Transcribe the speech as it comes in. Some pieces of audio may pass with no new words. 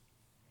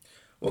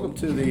Welcome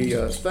to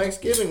the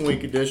Thanksgiving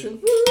week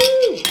edition.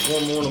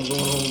 One morning I'm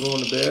going home,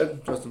 going to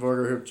bed. Justin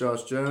Vargo here with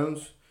Josh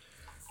Jones.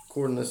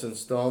 Recording this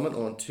installment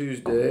on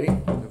Tuesday,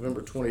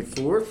 November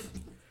 24th.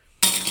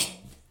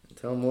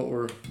 Tell them what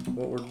we're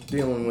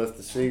dealing with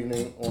this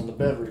evening on the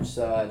beverage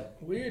side.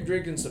 We're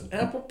drinking some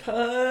apple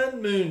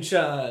pine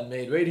moonshine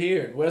made right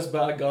here in West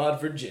by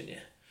God, Virginia.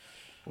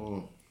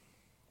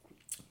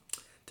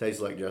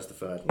 Tastes like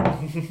Justified.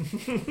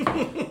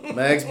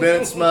 Mags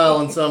Bennett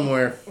smiling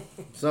somewhere.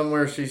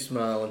 Somewhere she's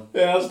smiling.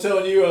 Yeah, I was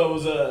telling you I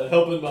was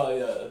helping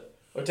my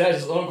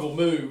Tash's uncle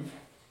move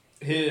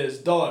his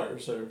daughter,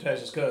 so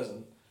Tash's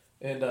cousin,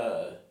 and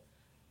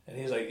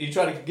he's like, he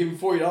tried to give me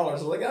 $40. I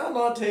was like, I'm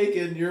not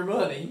taking your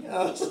money.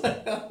 I was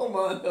like, I don't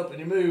mind helping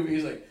you move.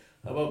 He's like,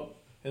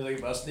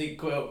 if I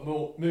sneak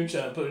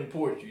moonshine and put it in your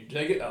porch, you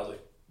take it? I was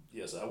like,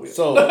 yes, I will.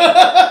 So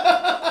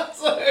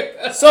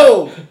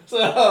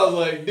I was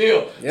like,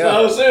 deal. Yeah.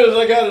 So as soon as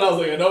I got it, I was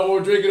like, I don't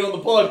want to drink it on the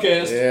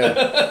podcast.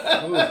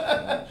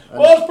 Yeah.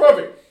 Well, it's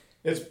perfect.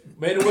 It's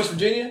made in West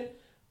Virginia.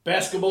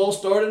 Basketball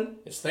starting.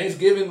 It's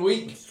Thanksgiving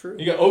week. That's true.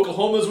 You got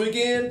Oklahoma's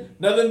weekend.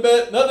 Nothing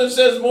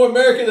says more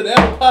American than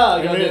apple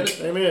pie. Amen.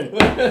 Goddammit. Amen.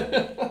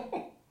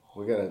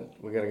 we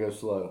gotta go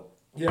slow.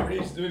 Yeah, we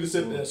need to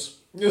sip this.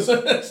 It's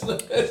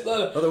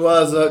not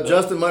Otherwise,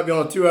 Justin might be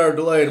on a 2-hour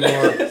delay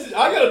tomorrow.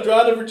 I gotta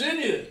drive to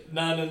Virginia at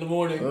 9 in the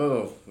morning.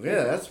 Oh,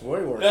 yeah, that's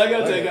way worse. I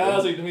gotta take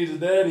Isaac to meet his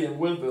daddy in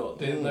Woodville at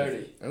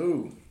 10:30.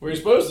 Ooh. We're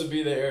supposed to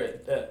be there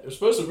we're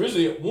supposed to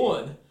originally at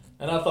 1,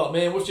 and I thought,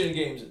 man, what's the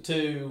game's at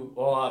 2?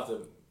 Well, I'll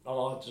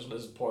have to just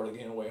listen to part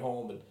again on the way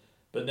home.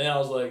 But now I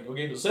was like, we're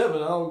getting to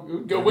 7. I'll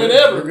go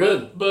whenever. We're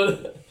good.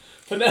 But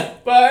I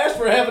asked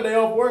for half a day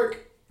off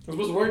work. I'm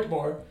supposed to work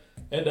tomorrow,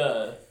 and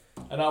I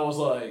was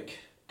like,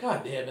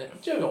 God damn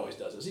it, Joe always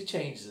does this. He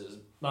changes his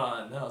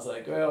mind. And I was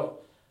like, well,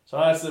 so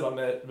I sent a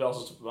message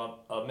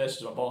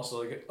to my boss.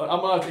 Like, I'm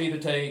gonna have to either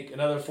take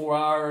another 4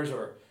 hours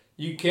or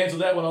you cancel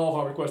that one off.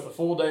 I'll request a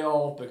full day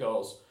off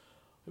because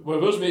we're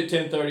supposed to be at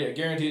 10:30. I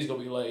guarantee it's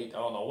gonna be late. I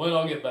don't know when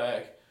I'll get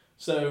back.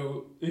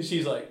 So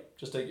she's like,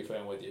 just take your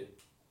phone with you.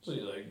 So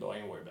she's like, don't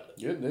even worry about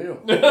it. Good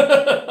deal.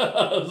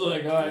 I was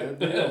like, all right, Good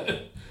deal.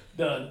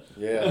 done.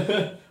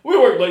 Yeah. We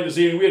worked late this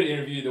evening. We had an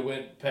interview that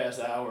went past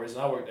hours,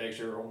 and I worked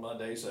extra on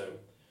Monday, so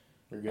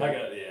We're good. I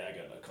got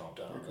enough comp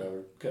time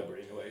covered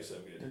anyway, so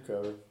good. You're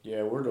covered.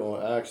 Yeah,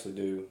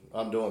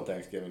 I'm doing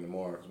Thanksgiving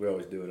tomorrow because we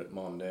always do it at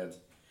Mom and Dad's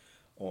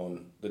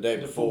on the day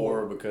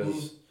before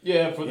because,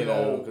 for the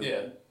whole,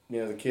 the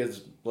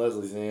kids,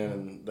 Leslie's in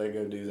and they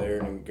go do there.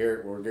 And then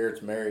where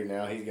Garrett's married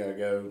now, he's got to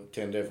go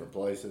 10 different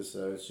places,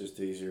 so it's just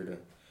easier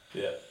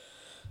to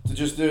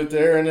just do it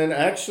there. And then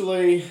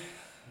actually,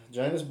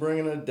 Jana's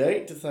bringing a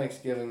date to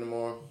Thanksgiving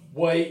tomorrow.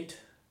 Wait.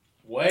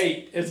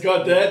 It's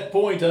got that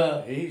point,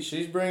 huh?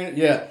 She's bringing it.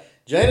 Yeah.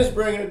 Jana's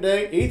bringing a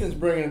date. Ethan's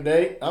bringing a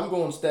date. I'm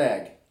going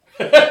stag.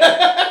 The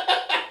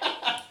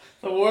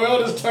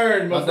world has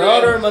turned, my friend.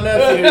 daughter and my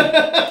nephew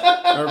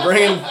are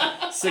bringing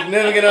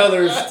significant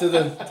others to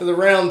the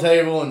round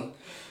table, and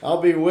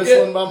I'll be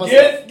whistling by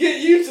myself.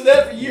 Get used to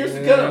that for years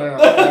to come.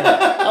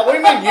 What do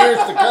you mean years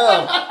to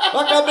come?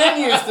 Fuck, I've been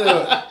used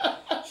to it.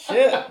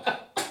 Shit.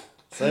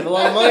 Save a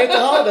lot of money at the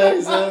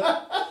holidays, though.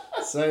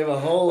 Save a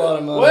whole lot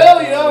of money. Well,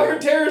 I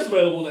heard Tara's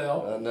available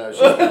now. No,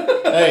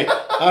 hey,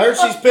 I heard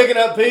she's picking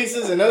up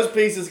pieces, and those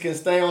pieces can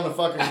stay on the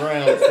fucking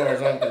ground as far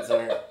as I'm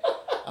concerned.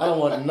 I don't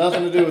want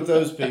nothing to do with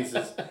those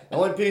pieces. The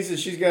only pieces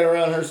she's got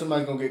around her,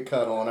 somebody's going to get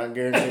cut on. I can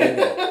guarantee you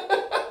that.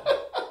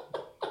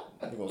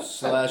 They're going to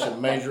slash a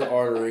major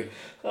artery.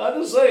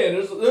 I'm just saying,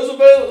 there's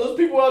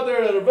people out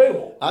there that are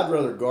available. I'd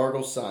rather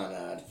gargle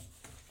cyanide.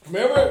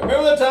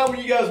 Remember that time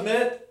when you guys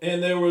met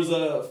and there was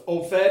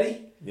old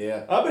Fatty?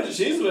 Yeah. I bet you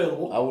she's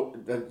available.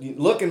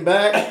 Looking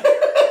back,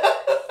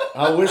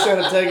 I wish I'd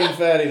have taken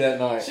Fatty that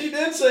night. She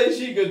did say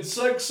she could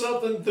suck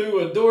something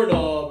through a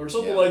doorknob or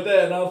something like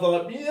that, and I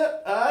thought, I'm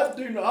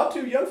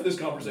too young for this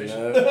conversation.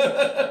 No.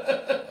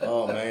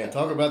 Oh, man.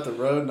 Talk about the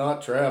road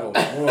not traveled.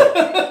 Boy.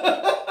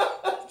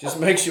 Just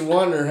makes you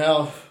wonder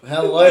how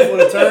life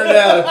would have turned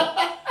out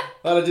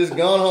if I'd have just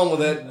gone home with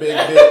that big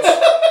bitch.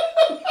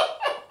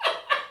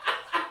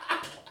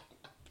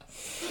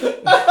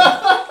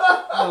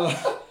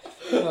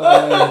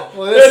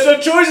 It's the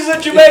choices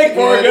that you make,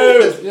 Margo.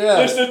 Yeah.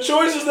 It's the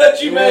choices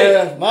that you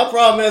make. My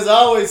problem is I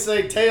always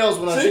say tails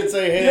when I should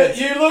say heads.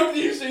 You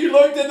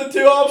looked at the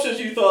two options.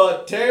 You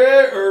thought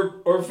Tara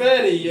or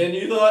Fatty, and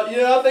you thought,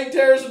 I think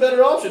Tara's a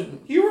better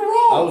option. You were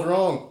wrong. I was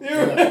wrong.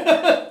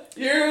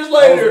 Years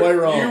later, I was way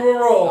wrong. you were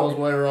wrong. I was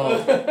way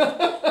wrong.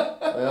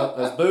 Well,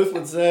 as Booth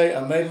would say,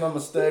 I made my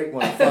mistake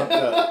when I fucked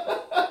up.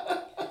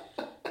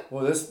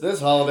 Well, this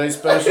holiday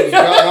special's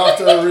gotten off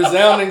to a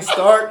resounding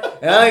start,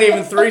 and I ain't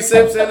even 3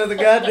 sips into the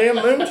goddamn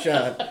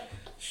moonshine.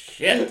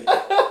 Shit.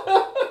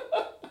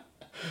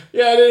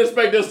 Yeah, I didn't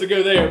expect us to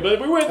go there,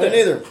 but we went there.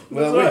 Neither.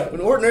 Well,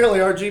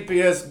 ordinarily our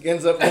GPS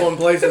ends up going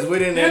places we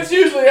didn't. It's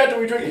usually after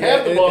we drink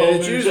half the bottle.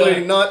 It's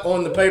usually not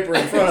on the paper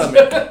in front of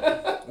me.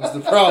 That's the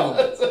problem.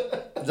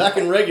 'Cause I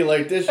can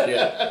regulate this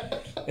shit.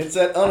 It's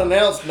that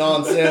unannounced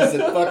nonsense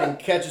that fucking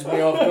catches me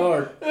off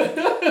guard.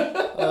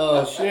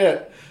 Oh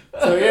shit.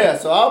 So yeah,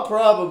 so I'll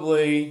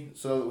probably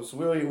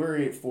we're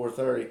at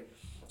 4:30.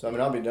 So I mean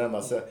I'll be done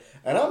by 7.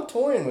 And I'm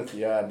toying with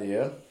the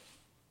idea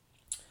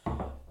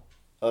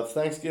of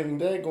Thanksgiving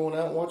Day going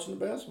out and watching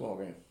the basketball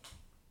game.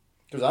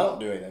 Because I don't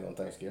do anything on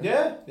Thanksgiving.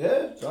 Yeah.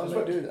 So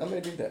I may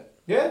do that.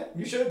 Yeah,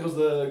 you should, because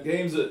the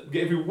game's if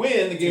you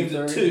win, the game's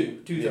at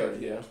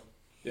 2:30.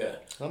 Yeah.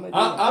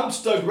 I'm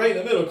stuck right in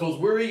the middle because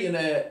we're eating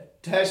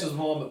at Tasha's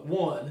mom at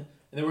 1, and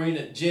then we're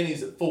eating at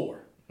Jenny's at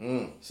 4.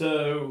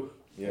 So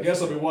I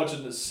guess I'll be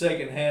watching the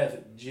second half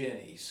at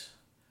Jenny's.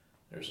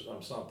 There's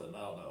something, I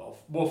don't know.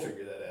 We'll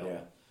figure that out. Yeah.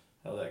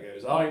 How that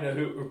goes. I don't even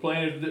know who we're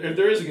playing. If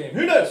there is a game,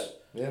 who knows?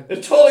 Yeah.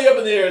 It's totally up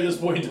in the air at this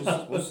point in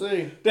time. We'll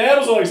see. Dad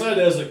was all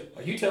excited. I was like,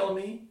 "Are you telling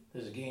me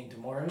there's a game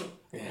tomorrow?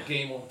 Yeah. A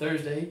game on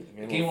Thursday?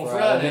 A game on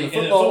Friday, Friday?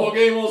 And a football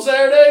game on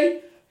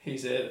Saturday?" He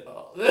said,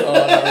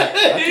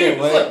 I can't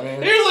wait,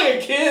 man. He was like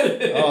a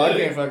kid. Oh, I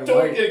can't fucking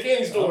wait. At a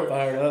candy store. I'm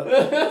fired up.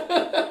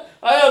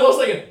 I was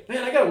thinking,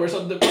 man, I gotta wear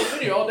something to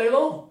video all day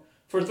long.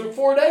 For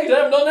 4 days, I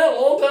haven't done that in a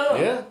long time.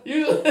 Yeah.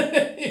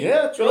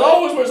 Yeah, true. I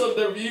always wear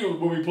something to view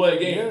when we play a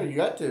game. Yeah, you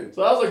got to.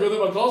 So I was like, going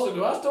through my closet,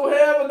 do I still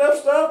have enough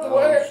stuff to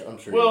wear? I'm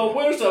sure. Well,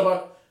 winter stuff,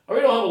 I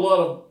really don't have a lot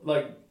of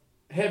like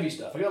heavy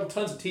stuff. I got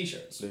tons of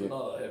t-shirts, but not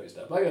a lot of heavy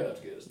stuff. I got enough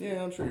to get us.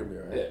 Yeah, I'm sure you'll be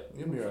alright. Yeah.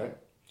 You'll be alright.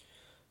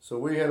 So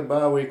we had a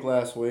bye week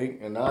last week,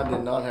 and I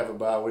did not have a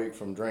bye week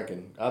from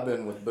drinking. I've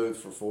been with Booth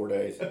for 4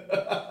 days.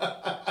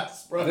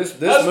 This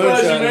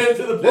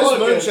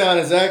moonshine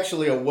is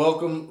actually a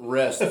welcome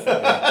rest for me.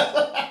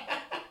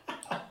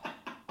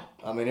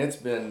 I mean, it's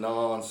been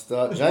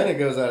non-stop. Jana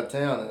goes out of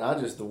town, and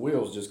the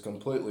wheels just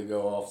completely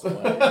go off the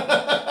wagon.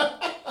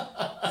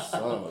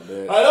 Son of a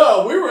bitch. I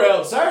know. We were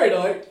out Saturday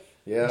night.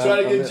 Yeah,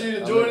 trying to get you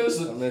to join us.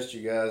 I missed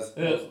you guys.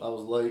 Yeah. I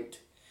was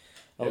late.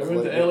 We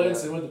went to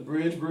Elliott's, and went to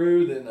Bridge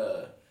Brew, then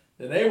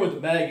they went to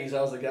Maggie's.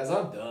 I was like, guys,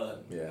 I'm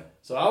done. Yeah.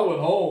 So I went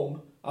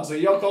home. I was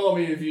like, y'all call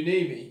me if you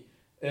need me.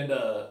 And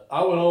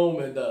I went home,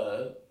 and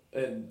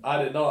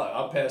I did not.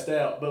 I passed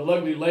out. But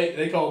luckily,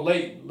 they called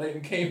Leighton.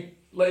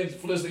 Leighton's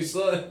Felicity's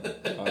son.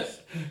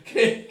 Nice.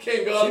 came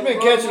on. She's been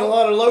catching a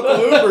lot of local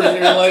Ubers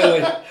here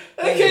lately.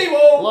 They came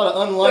home. A lot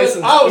of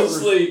unlicensed I was Ubers.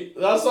 asleep.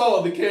 I saw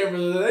on the camera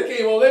that they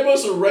came home. They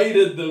must have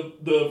raided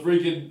the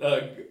freaking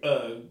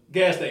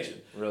gas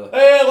station. Really?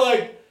 They had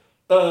like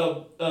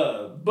Bud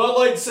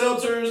Light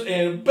seltzers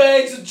and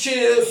bags of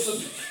chips and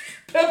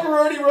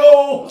pepperoni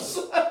rolls.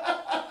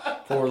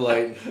 Poor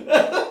Leighton. He's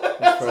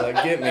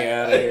like, get me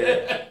out of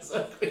here.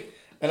 Exactly.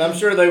 And I'm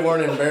sure they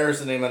weren't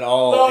embarrassing him at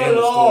all. Not in at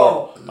the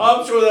all. store.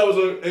 I'm sure that was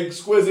an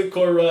exquisite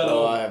Colorado.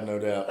 Oh, I have no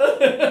doubt.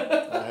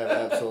 I have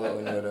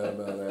absolutely no doubt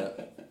about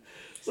that.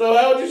 So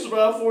how did you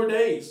survive 4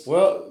 days?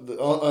 Well,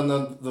 on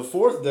the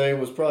fourth day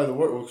was probably the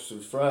worst. Which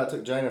was Friday. I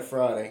took Jana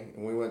Friday,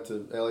 and we went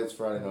to Elliott's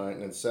Friday night,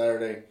 and then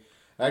Saturday,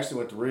 I actually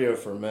went to Rio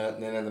for a minute,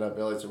 and then ended up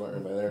Elliott's. There wasn't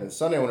anybody there. And then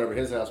Sunday, I went over to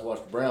his house,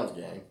 watched the Browns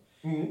game.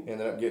 Mm-hmm.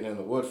 Ended up getting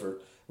into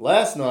Woodford.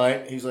 Last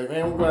night, he's like,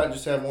 "Man, we'll go out and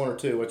just have one or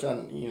two," which I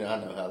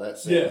know how that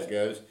sentence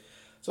goes.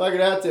 So I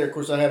get out there. Of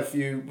course, I had a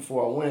few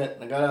before I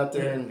went. I got out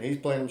there, and he's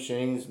playing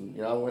machines. And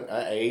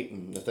I ate,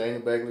 and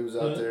Nathaniel Begley was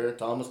out there.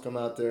 Thomas come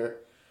out there.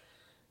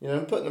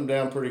 I'm putting them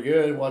down pretty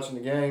good, watching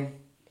the game.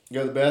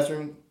 Go to the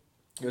bathroom,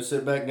 go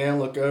sit back down,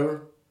 look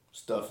over.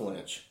 Stuff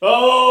Lynch.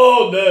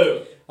 Oh,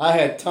 no. I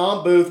had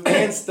Tom Booth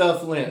and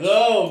Stuff Lynch.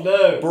 Oh,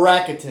 no.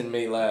 Bracketing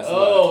me last night.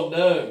 Oh,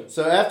 no.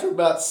 So after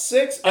about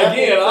 6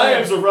 Again, I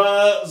am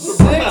surprised.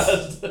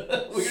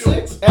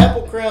 6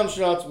 Apple Crown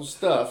shots with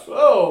Stuff.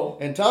 Oh.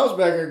 And Tom's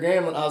back there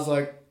gambling. I was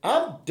like,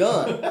 I'm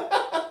done.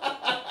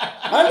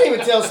 I didn't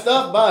even tell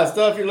Stuff, bye.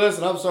 Stuff, you're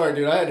listening. I'm sorry,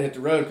 dude. I had to hit the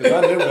road because I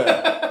knew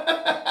better.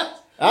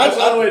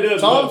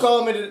 Tom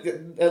called me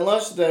at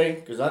lunch today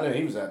because I knew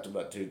he was out to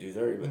about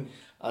 2:30. But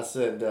I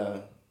said,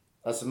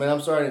 man,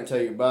 I'm sorry I didn't tell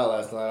you goodbye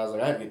last night. I was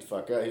like, I had to get the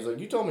fuck out. He's like,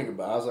 you told me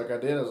goodbye. I was like, I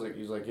did.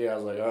 He's like, yeah. I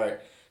was like, all right.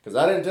 Because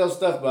I didn't tell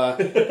Stuff bye.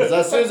 Because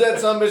as soon as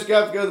that son bitch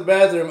got to go to the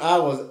bathroom, I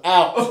was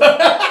out.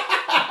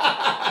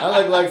 I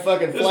looked like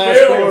fucking Flash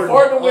Gordon.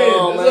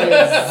 Oh, man.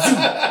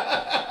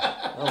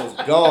 I was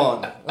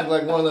gone. I looked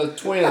like one of those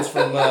twins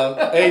from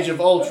Age of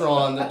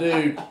Ultron. The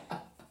dude.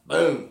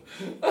 Boom.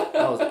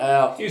 I was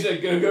out. You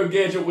said go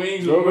Gadget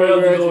wings.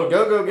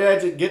 Go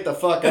Gadget, get the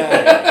fuck out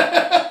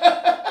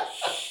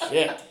of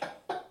here. Shit.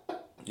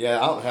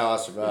 Yeah, I don't know how I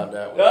survived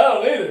that one. I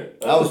don't either.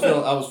 I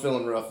was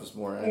feeling rough this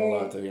morning. I ain't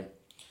gonna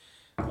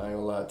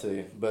lie to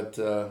you. But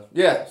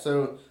yeah,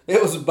 so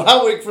it was a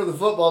bye week for the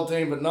football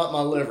team, but not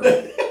my liver.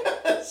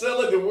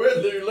 Sound like your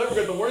liver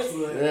got the worst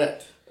of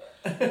it.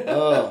 Yeah.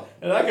 Oh.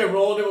 And I kept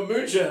rolling in with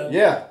moonshine.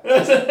 Yeah.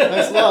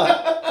 Thanks a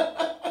lot.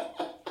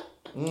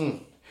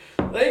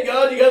 Thank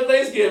God you got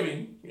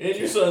Thanksgiving and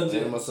your son's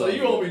and in, my so son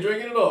you won't be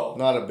drinking at all.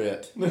 Not a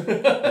bit.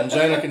 And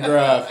Jana can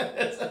drive.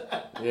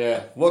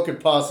 Yeah. What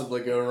could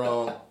possibly go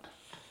wrong?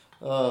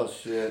 Oh,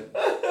 shit.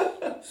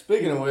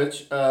 Speaking of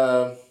which,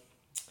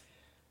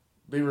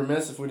 be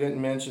remiss if we didn't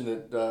mention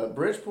that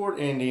Bridgeport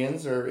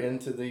Indians are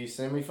into the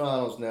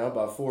semifinals now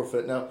by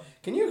forfeit. Now,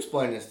 can you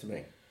explain this to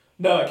me?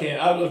 No, I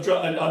can't. I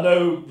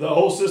know the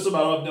whole system. I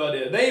don't have no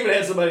idea. They even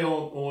had somebody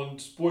on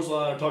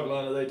Sportsline or Talk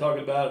Line they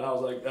talking about it, and I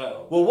was like,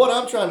 oh. Well, what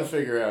I'm trying to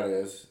figure out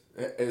is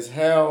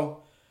how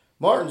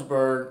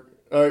Martinsburg,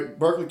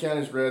 Berkeley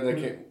County's red. They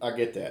can't. I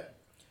get that.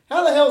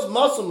 How the hell's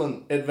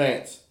Musselman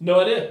advanced? No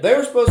idea. They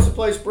were supposed to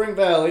play Spring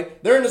Valley.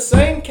 They're in the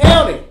same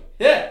county.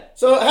 Yeah.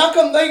 So how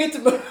come they get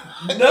to?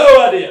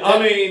 No idea. I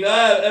mean,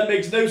 that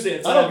makes no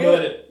sense. I don't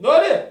get it. No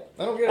idea.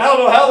 I don't get it. I don't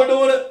know how they're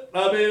doing it.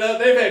 I mean,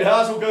 they've had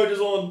high school coaches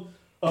on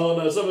some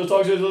of those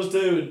talk shows those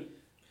too, and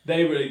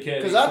they really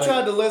can't. Because I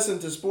tried to listen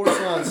to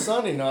Sportsline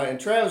Sunday night, and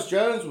Travis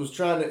Jones was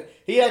trying to.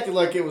 He acted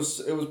like it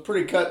was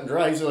pretty cut and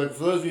dry. He said, like,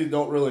 for those of you that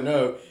don't really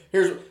know,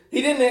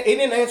 he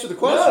didn't answer the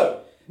question.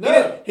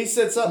 No. He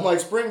said something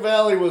like Spring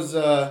Valley was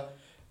at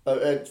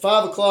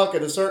 5:00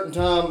 at a certain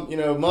time. You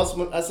know,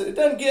 Musselman. I said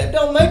it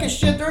don't make a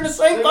shit. They're in the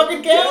same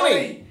fucking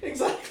county.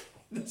 Exactly.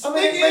 I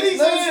mean, it makes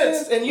no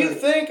sense. And you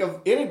think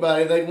of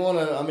anybody, they'd want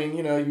to. I mean,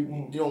 you know,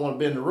 you don't want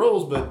to bend the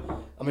rules, but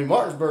I mean,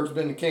 Martinsburg's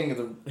been the king of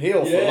the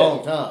hill for a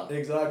long time.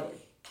 Exactly.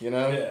 You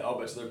know. Yeah, I'll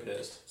bet you they're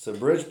pissed. So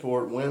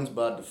Bridgeport wins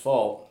by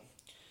default.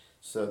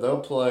 So they'll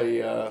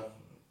play.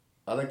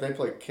 I think they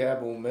play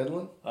Cabell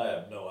Midland. I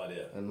have no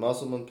idea. And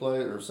Musselman play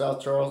or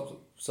South Charleston.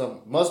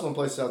 Musselman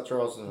plays South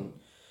Charleston.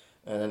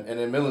 And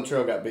then Midland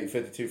Trail got beat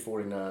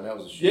 52-49. That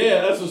was a shit.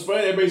 Yeah, that's what's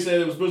funny. Everybody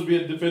said it was supposed to be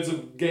a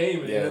defensive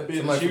game. And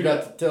somebody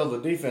forgot to tell the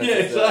defense. Yeah,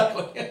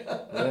 exactly.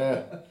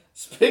 Yeah.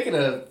 Speaking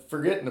of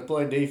forgetting to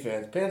play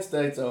defense, Penn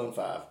State's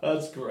 0-5.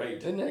 That's great.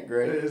 Isn't that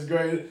great? It's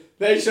great.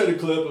 They showed a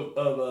clip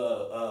of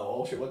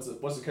what's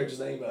the coach's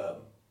name?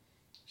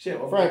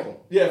 Franklin.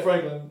 Yeah,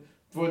 Franklin.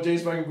 For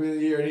James Franklin Player of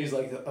the Year, and he's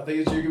like, I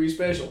think this year could be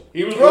special.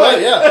 He was right.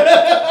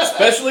 Yeah.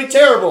 Especially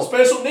terrible.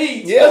 Special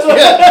needs. Yeah.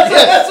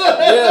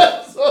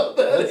 That's what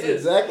That's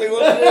exactly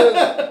what it is.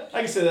 I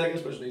can say that. I get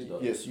special needs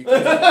done. Yes, you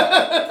can.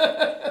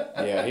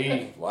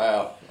 Yeah,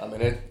 wow. I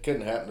mean, it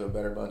couldn't happen to a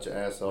better bunch of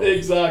assholes.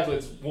 Exactly.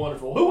 It's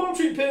wonderful. Who won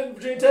between Pitt and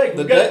Virginia Tech?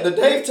 The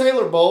Dave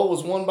Taylor Bowl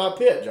was won by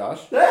Pitt,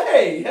 Josh.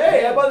 Hey,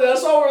 how about that? I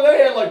saw where they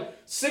had like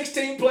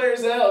 16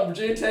 players out, and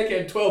Virginia Tech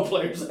had 12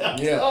 players out.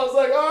 Yeah. I was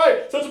like, all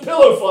right, so it's a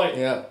pillow fight.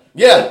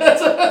 Yeah.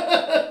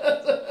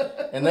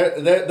 And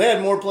they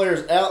had more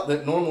players out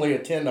that normally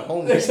attend a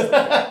home game.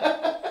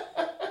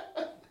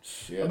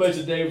 Shit. I bet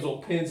you Dave was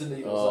on pins and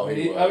needles. Oh, I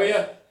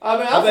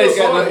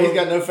bet he's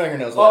got no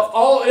fingernails left.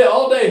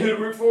 All day, who'd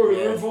root for,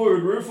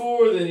 who'd root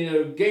for.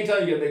 Then, game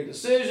time, you got to make a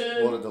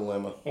decision. What a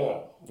dilemma. Yeah.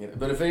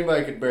 But if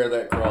anybody could bear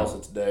that cross,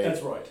 it's Dave.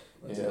 That's right.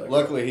 Exactly.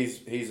 Luckily,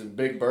 he's a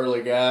big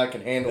burly guy,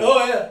 can handle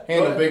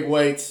big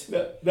weights.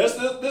 Yeah. This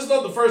is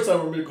not the first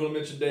time we're going to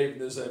mention Dave in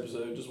this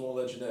episode. Just want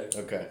to let you know.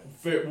 Okay.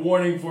 Fair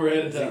warning for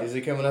ahead of time. Is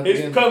he coming up He's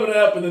again? coming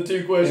up in the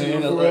two questions.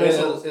 In a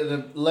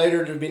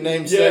later to be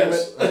named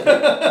segment.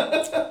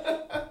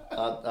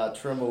 I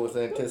tremble with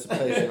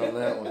anticipation on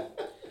that one.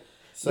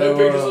 So, no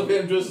pictures of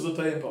him just as a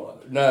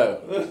tampon. No.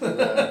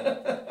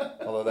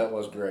 Although that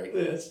was great.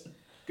 Yes.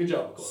 Good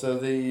job,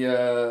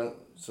 McCoy.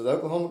 So the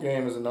Oklahoma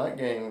game is a night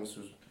game. This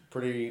was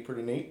pretty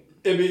neat.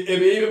 It'd be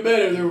even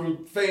better if there were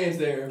fans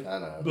there. I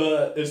know.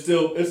 But it's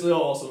still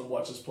awesome to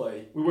watch us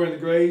play. We wearing the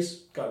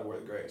Grays. Gotta wear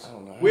the Grays. I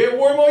don't know. We haven't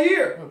worn them all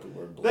year. I hope we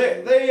wear blue.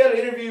 They had an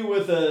interview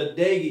with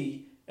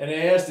Daggy, and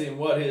they asked him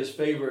what his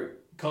favorite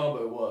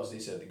combo was. And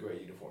he said the gray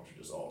uniforms are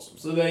just awesome.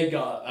 So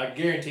I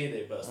guarantee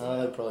they busted.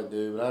 They probably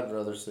do, but I'd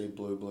rather see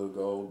blue,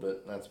 gold.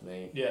 But that's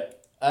me. Yeah.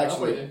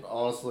 Actually,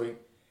 honestly,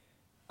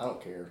 I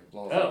don't care. As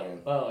long as I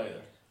win. I don't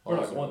either. We're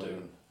not going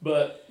to.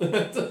 But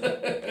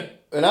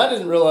and I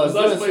didn't realize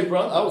this.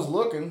 I was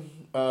looking.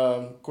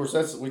 Of course,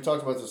 we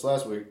talked about this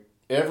last week.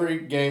 Every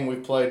game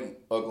we've played in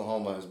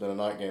Oklahoma has been a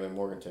night game in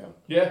Morgantown.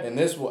 Yeah. And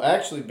this will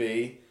actually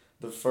be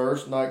the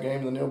first night game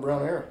in the Neil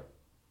Brown era.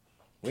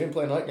 We didn't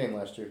play a night game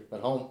last year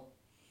at home.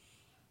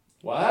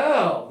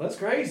 Wow, that's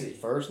crazy.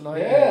 First night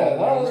game. Yeah,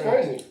 that's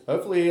crazy.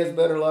 Hopefully he has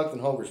better luck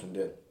than Holgerson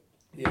did.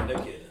 Yeah, no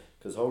kidding.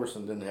 Because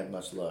Holgerson didn't have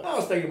much luck. I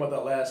was thinking about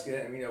that last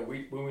game.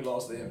 When we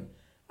lost them,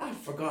 I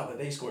forgot that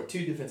they scored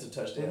 2 defensive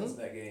touchdowns in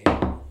that game.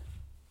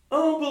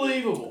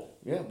 Unbelievable.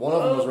 Yeah, one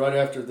of them was right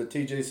after the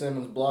T.J.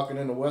 Simmons blocking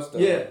in the West.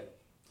 Yeah,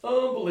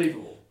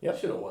 unbelievable. Yep.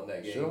 Should have won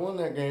that game. Should have won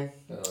that game.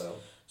 Oh, well.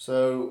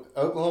 So,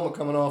 Oklahoma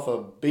coming off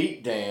a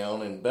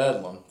beatdown in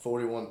Bedlam,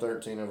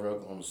 41-13 over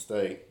Oklahoma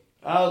State.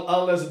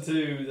 I listened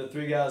to the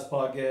Three Guys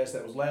podcast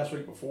that was last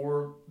week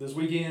before this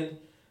weekend,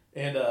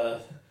 and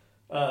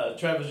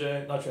Travis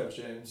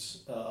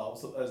Jones,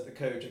 also as the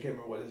coach, I can't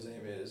remember what his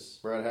name is.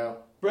 Brad Howe.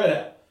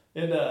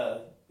 And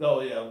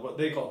what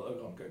they call the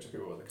Oklahoma coach. I can't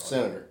remember what they call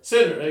Senator.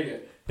 Senator, there you go.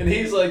 And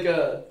he's like,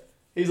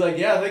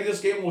 yeah, I think this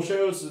game will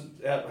show us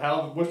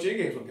how West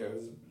Virginia games will go.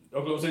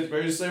 Oklahoma State's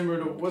very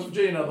similar to West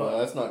Virginia. And I thought,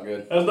 that's not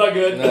good. That's not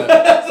good. No.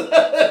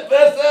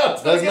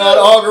 Does not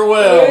augur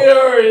well. We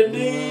are in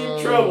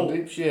deep trouble.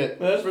 Deep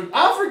shit. I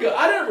forgot.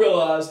 I didn't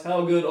realize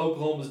how good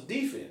Oklahoma's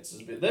defense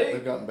has been.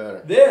 They've gotten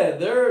better. Yeah,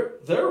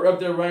 they're up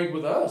there ranked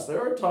with us.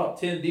 They're a top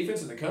 10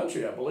 defense in the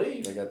country, I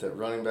believe. They got that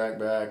running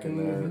back,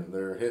 and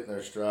they're hitting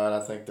their stride.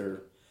 I think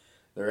they're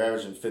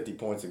averaging 50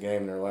 points a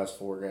game in their last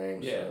 4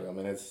 games. Yeah. So, I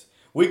mean,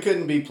 We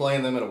couldn't be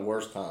playing them at a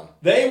worse time.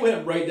 They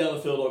went right down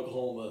the field of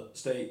Oklahoma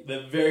State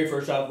the very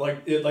first time,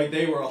 like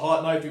they were a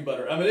hot knife through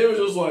butter. I mean, it was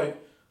just like,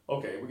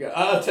 okay,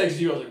 I texted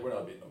you. I was like, we're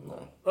not beating them.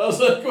 No. I was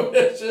like,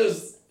 it's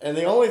just. And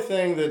the only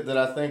thing that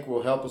I think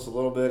will help us a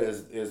little bit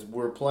is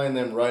we're playing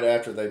them right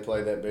after they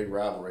play that big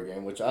rivalry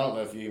game, which I don't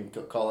know if you even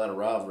call that a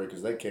rivalry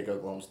because they kick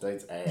Oklahoma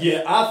State's ass.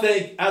 Yeah, I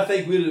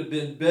think we'd have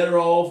been better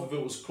off if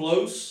it was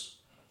close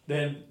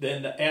than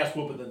the ass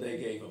whooping that they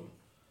gave them.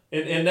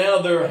 And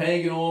now they're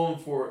hanging on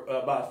for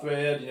by a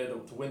thread,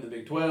 to win the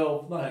Big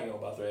 12. Not hanging on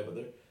by a thread, but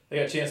they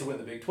got a chance to win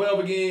the Big 12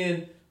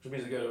 again, which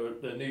means they go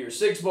to the New Year's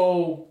Six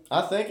Bowl.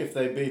 I think if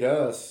they beat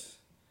us,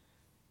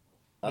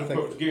 I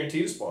think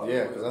guaranteed a spot.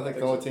 Yeah, because I think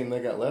the only team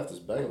they got left is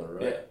Baylor,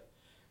 right? Yeah.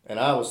 And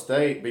Iowa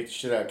State beat the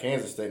shit out of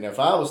Kansas State. Now, if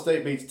Iowa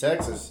State beats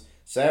Texas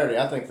Saturday,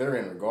 I think they're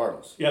in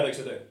regardless. Yeah, I think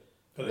so too.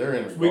 They're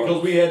in regardless.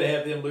 Because we had to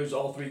have them lose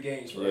all 3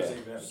 games for us to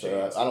even have a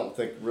chance. I don't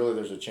think really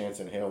there's a chance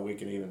in hell we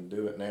can even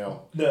do it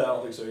now. No, I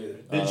don't think so either.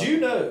 Did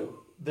you know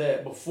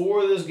that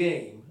before this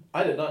game,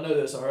 I did not know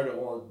this, I heard it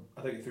on,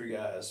 I think, 3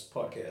 Guys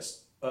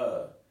podcast,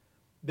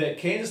 that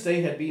Kansas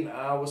State had beaten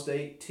Iowa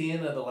State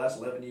 10 of the last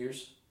 11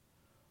 years?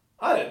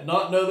 I did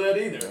not know that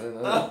either. I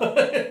didn't know.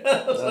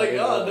 I was like,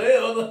 God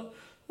damn.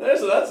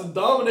 That's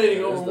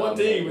dominating over one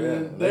team,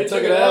 and they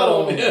took it out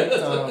on me.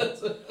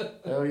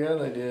 Hell yeah,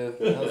 they did.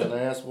 That was an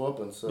ass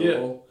whooping.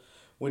 So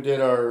we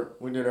did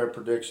our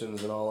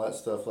predictions and all that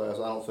stuff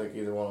last. I don't think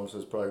either one of us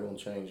is probably going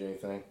to change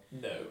anything.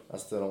 No, I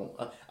still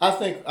don't. I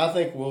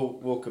think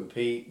we'll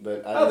compete,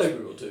 but I think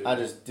we will too. I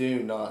just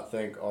do not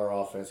think our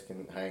offense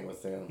can hang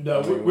with them.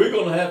 No, we're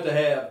going to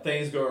have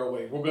things go our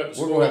way. We're going to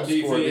score a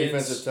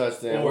defensive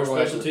touchdown. Or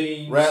special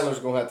teams. Rattler's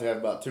going to have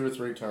about 2 or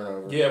 3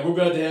 turnovers. Yeah, we're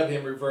going to have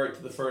him revert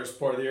to the first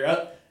part of the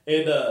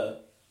year.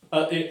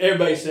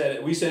 Everybody said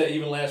it. We said it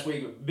even last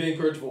week. Ben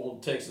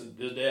Crutchfield texted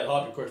his dad.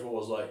 Hoppy Crutchfield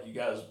was like, "You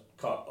guys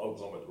caught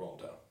Oklahoma at the wrong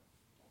time.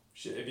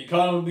 Shit, if you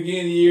caught them at the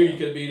beginning of the year, you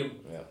could have beat them.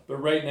 Yeah. But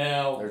right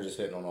now, they're just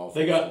hitting on all.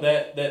 They got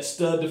that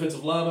stud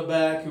defensive lineman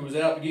back who was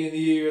out at the beginning of the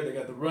year. They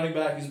got the running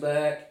back who's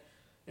back,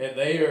 and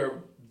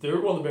they're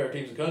one of the better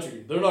teams in the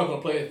country. They're not going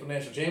to play for the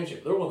national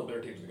championship. They're one of the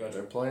better teams in the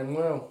country. They're playing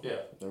well.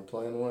 Yeah, they're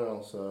playing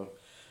well. So.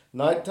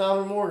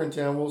 Nighttime in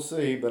Morgantown, we'll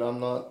see, but I'm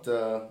not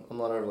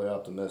overly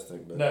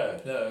optimistic. But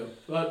no.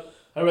 But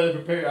I'd rather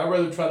prepare. I'd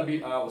rather try to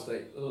beat Iowa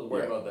State. I don't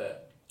worry about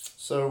that.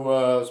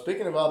 So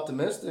speaking of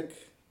optimistic,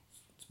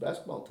 it's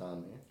basketball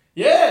time, man.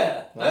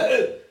 Yeah,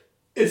 right?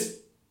 It's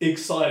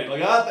exciting.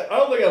 Like I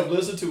don't think I've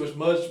listened to as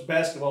much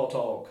basketball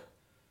talk.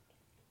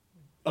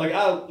 Like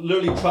I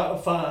literally try to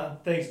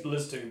find things to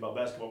listen to about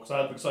basketball because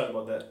I'm excited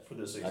about that for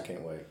this season. I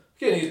can't wait.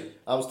 Can't either.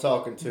 I was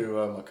talking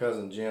to my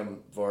cousin Jim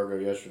Vargo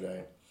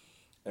yesterday.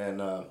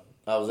 And I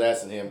was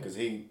asking him because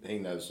he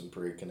knows some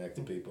pretty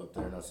connected people up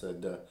there, and I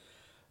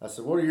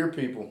said, what are your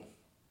people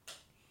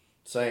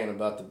saying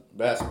about the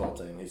basketball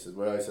team? He said,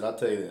 I'll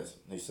tell you this.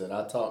 He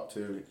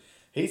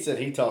said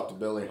he talked to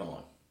Billy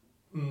Hahn,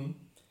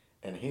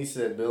 and he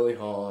said Billy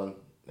Hahn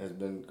has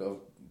been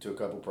go to a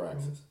couple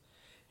practices.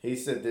 He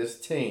said this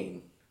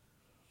team,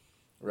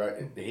 right?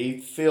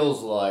 He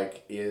feels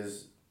like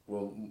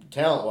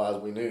talent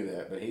wise we knew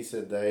that, but he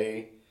said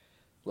they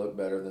look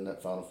better than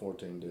that Final Four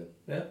team did.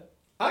 Yeah.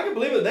 I can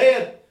believe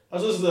it. I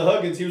was listening to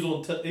Huggins. He was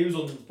on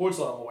the sports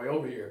line on the way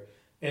over here,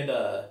 and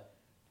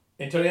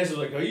Tony Hansen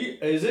was like,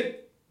 "Is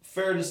it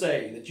fair to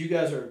say that you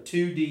guys are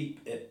too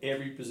deep at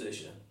every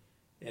position?"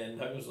 And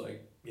Huggins was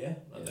like, "Yeah,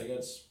 I think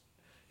that's."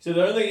 He said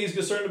the only thing he's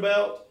concerned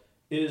about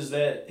is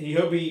that he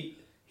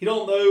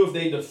don't know if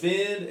they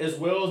defend as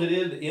well as they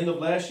did at the end of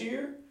last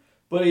year,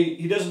 but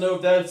he doesn't know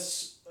if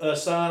that's a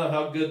sign of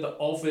how good the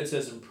offense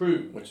has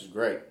improved. Which is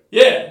great.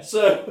 Yeah,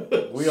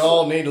 so... we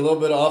all need a little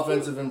bit of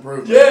offensive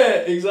improvement. Yeah,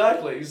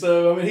 exactly.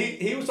 So, I mean,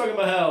 he was talking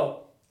about how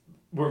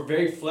we're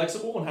very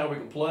flexible in how we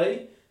can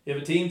play. If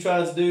a team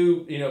tries to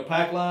do,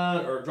 pack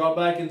line or drop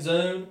back in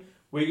zone,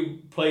 we can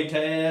play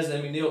Taz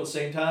and McNeil at the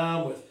same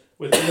time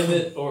with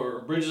Emmett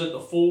or Bridges at the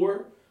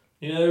 4.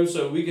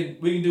 So we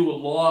can do a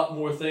lot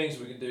more things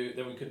than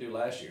we could do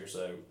last year.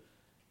 So,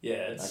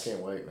 yeah, I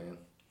can't wait, man.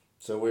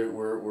 So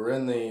we're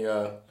in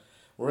the...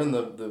 We're in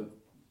the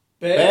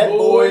Bad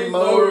Boy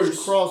Motors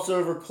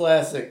Crossover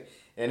Classic,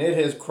 and it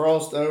has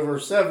crossed over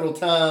several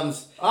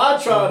times.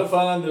 I tried to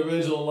find the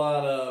original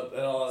lineup.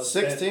 And all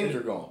 6 teams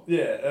are gone.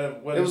 Yeah.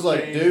 It was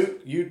like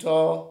Duke,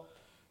 Utah,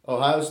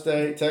 Ohio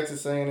State,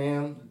 Texas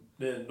A&M.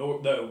 Then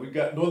we've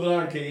got Northern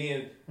Ireland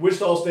in.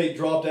 Wichita State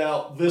dropped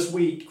out this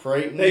week.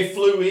 Creighton. They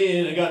flew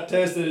in and got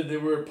tested.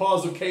 There were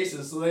positive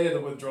cases, so they had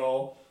to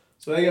withdraw.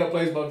 So they got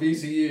placed by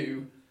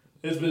VCU.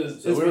 We were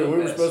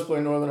supposed to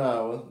play Northern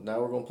Iowa. Now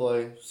we're going to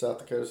play South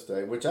Dakota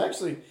State, which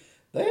actually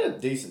they had a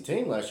decent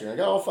team last year. I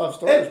got all 5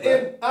 starters back.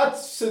 And I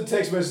sent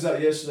text messages out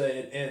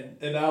yesterday,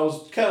 and I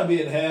was kind of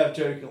being half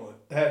joking with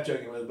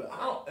it, but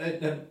I don't.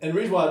 And the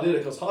reason why I did it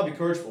because Hobby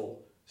Kirchville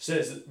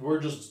says that we're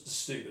just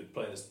stupid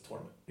playing this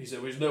tournament. He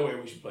said there's no way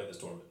we should play this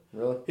tournament.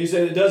 Really? He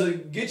said it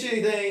doesn't get you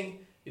anything.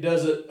 It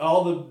doesn't.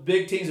 All the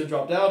big teams have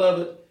dropped out of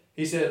it.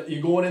 He said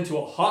you're going into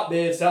a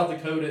hotbed. South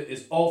Dakota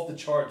is off the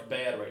charts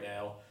bad right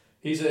now.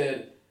 He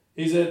said,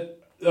 He said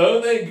the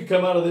only thing that could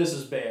come out of this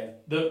is bad.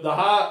 The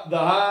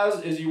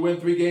highs is you win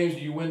 3 games,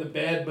 you win the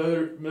Bad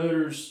Boy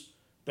Motors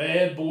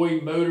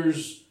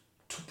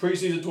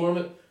preseason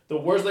tournament. The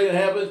worst thing that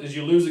happens is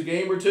you lose a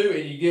game or two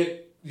and you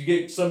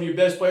get some of your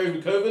best players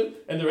with COVID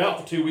and they're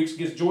out for 2 weeks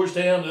against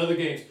Georgetown and other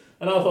games.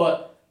 And I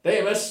thought,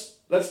 damn, that's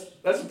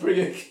a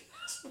pretty good.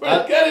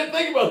 I didn't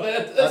think about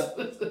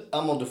that.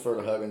 I'm gonna defer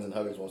to Huggins, and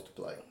Huggins wants to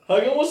play.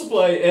 Huggins wants to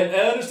play, and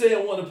I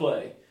understand wanting to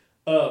play.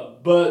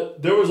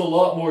 But there was a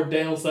lot more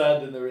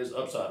downside than there is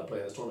upside to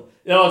playing this tournament.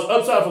 Now, it's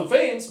upside for the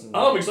fans.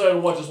 I'm excited to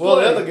watch this play. Well,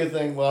 the other good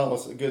thing,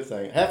 it's a good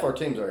thing. Half our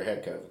teams already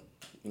had COVID.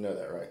 You know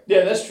that, right?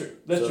 Yeah, that's true.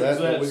 That's so true.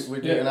 That's,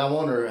 we do, yeah. And I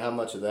wonder how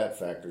much of that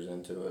factors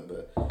into it.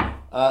 But,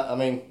 I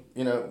mean,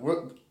 you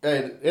know,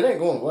 it ain't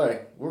going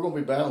away. We're going to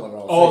be battling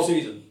all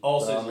season.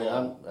 All season.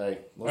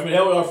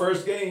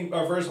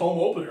 Our first home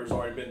opener has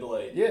already been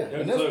delayed. Yeah,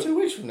 and that's 2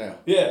 weeks from now.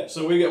 Yeah,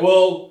 so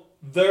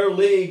their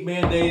league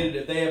mandated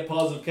if they have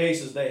positive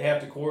cases, they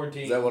have to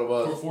quarantine. Is that what it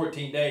was? For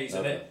 14 days.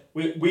 Okay. And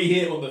then we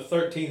hit on the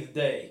 13th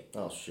day.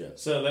 Oh, shit.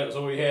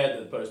 So we had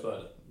to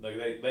postpone it. Like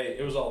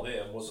it was all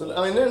them. So,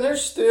 I mean, then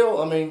there's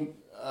still,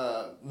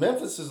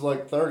 Memphis is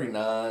like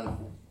 39.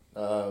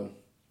 Of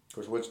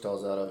course,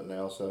 Wichita's out of it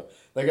now, so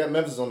they got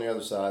Memphis on the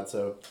other side.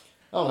 So,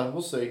 I don't know.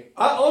 We'll see.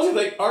 I honestly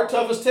think our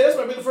toughest test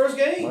might be the first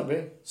game. Might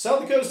be.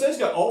 South Dakota State's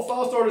got all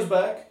 5 starters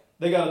back.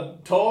 They got a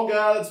tall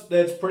guy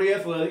that's pretty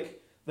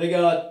athletic. They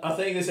got, I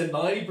think they said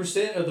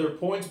 90% of their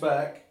points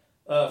back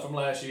from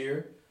last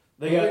year.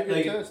 They got a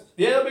good test.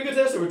 Yeah, big good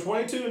test. They were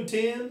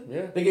 22-10.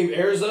 Yeah. They gave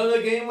Arizona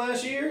a game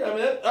last year. I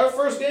mean, our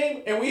first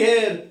game, and we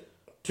had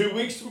 2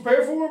 weeks to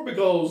prepare for them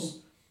because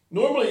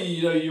normally,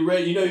 you're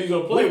ready. You're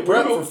going to play. We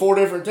prepped for 4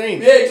 different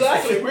teams. Yeah,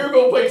 exactly. We were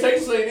going to play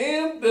Texas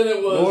A&M. Then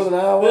it was Northern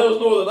Iowa. Then it was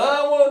Northern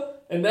Iowa,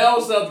 and now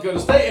it's South Dakota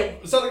State.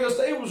 And South Dakota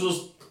State was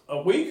just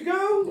a week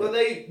ago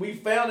that we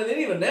found, and they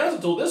didn't even announce it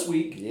until this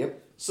week.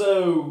 Yep.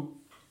 So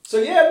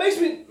yeah,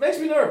 it makes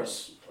me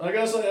nervous. Like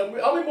I say,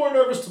 I'll be more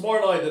nervous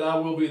tomorrow night than I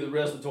will be the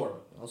rest of the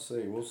tournament. We'll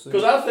see.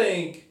 Because I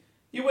think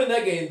you win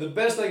that game. The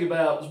best thing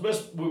about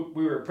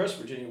we were impressed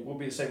with Virginia. We'll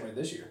be the same way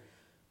this year.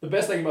 The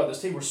best thing about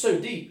this team, we're so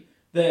deep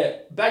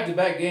that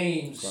back-to-back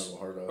games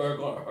are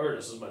going to hurt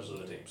us as much as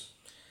other teams.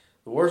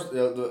 The worst,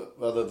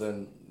 other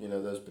than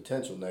those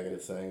potential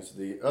negative things,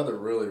 the other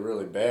really,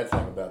 really bad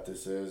thing about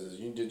this is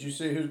did you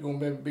see who's going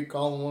to be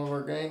calling one of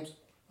our games?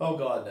 Oh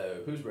God, no!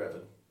 Who's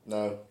repping?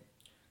 No,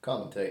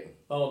 commentating.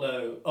 Oh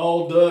no!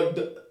 Oh Doug!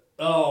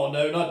 Oh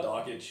no! Not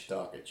Dockage.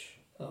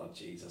 Oh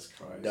Jesus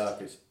Christ!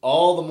 Dockage.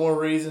 All the more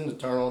reason to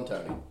turn on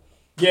Tony.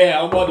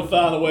 Yeah, I'm going to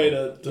find a way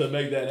to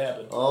make that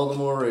happen. All the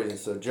more reason.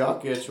 So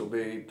Jokic will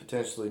be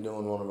potentially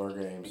doing one of our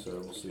games,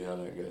 so we'll see how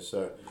that goes.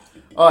 So,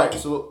 all right.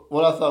 So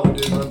what I thought we'd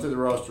do is run through the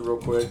roster real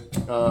quick.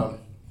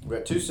 We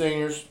got 2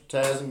 seniors,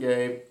 Taz and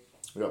Gabe.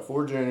 We got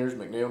 4 juniors,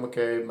 McNeil,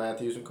 McCabe,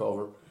 Matthews, and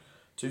Culver.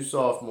 2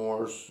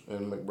 sophomores,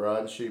 and McBride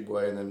and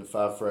Sheboy, and then the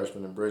 5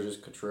 freshmen, and Bridges,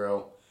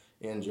 Cottrell,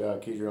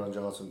 Njai, Kedrion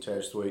Johnson,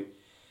 Tash Sweet.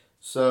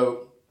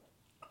 So,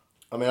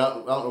 I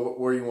don't know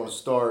where you want to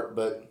start,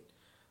 but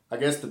I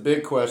guess the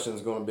big question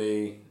is going to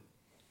be,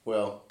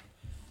 well,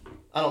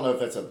 I don't know if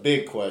that's a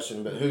big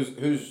question, but who's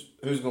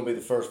going to be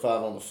the first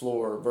 5 on the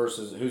floor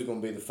versus who's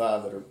going to be the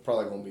 5 that are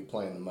probably going to be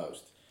playing the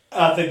most?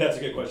 I think that's a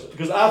good question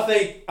because I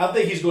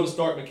think he's going to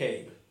start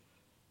McCabe,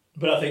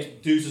 but I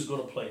think Deuce is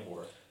going to play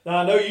more. Now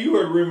I know you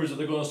heard rumors that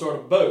they're going to start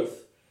them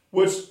both,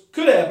 which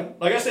could happen.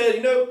 Like I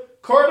said,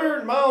 Carter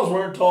and Miles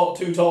weren't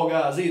two tall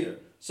guys either,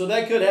 so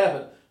that could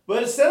happen.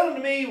 But it sounded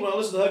to me when I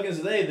listened to Huggins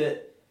today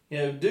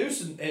that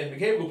Deuce and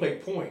McCabe will play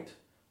point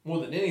more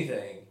than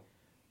anything.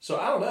 So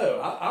I don't know.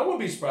 I wouldn't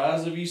be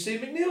surprised if you see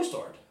McNeil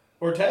start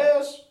or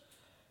Taz.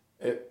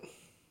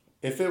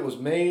 If it was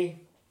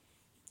me,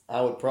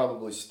 I would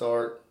probably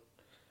start.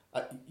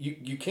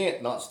 You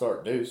can't not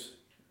start Deuce.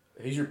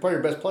 He's your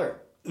best player.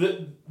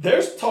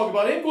 There's talk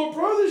about him going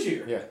pro this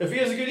year. Yeah. If he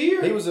has a good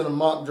year. He was in a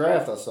mock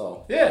draft I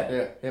saw. Yeah.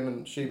 Yeah, him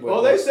and Sheboy.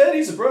 Well, they said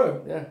he's a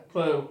pro. Yeah.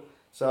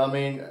 So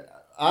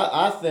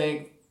I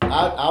think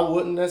I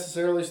wouldn't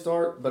necessarily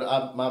start,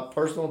 but my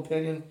personal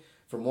opinion,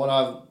 from what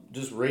I've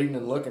just reading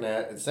and looking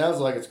at, it sounds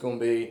like it's going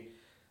to be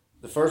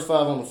the first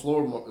 5 on the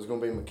floor is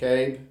going to be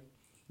McCabe,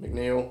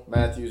 McNeil,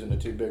 Matthews, and the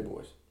 2 big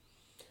boys,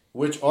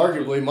 which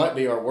arguably might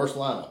be our worst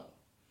lineup.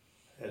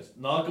 It's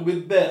not going to be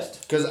the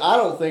best. Because I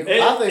think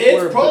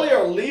it's probably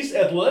our least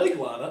athletic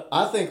lineup.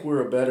 I think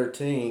we're a better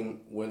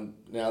team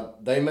now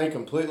they may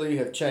completely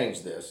have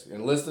changed this.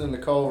 And listening to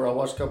Culver, I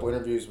watched a couple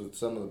interviews with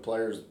some of the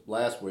players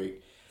last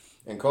week,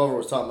 and Culver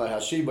was talking about how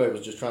Sheboy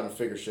was just trying to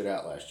figure shit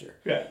out last year.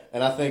 Yeah.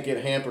 And I think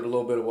it hampered a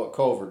little bit of what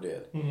Culver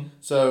did. Mm-hmm.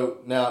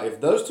 So now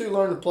if those 2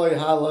 learn to play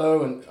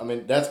high-low, and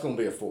that's going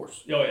to be a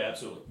force. Oh, yeah,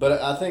 absolutely.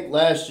 But I think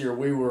last year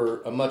we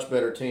were a much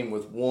better team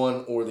with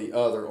one or the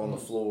other on the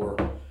floor,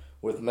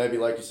 with maybe,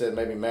 like you said,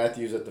 maybe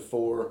Matthews at the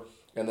 4.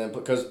 And then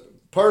because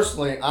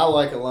personally I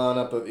like a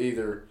lineup of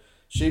either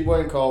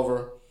Sheboy and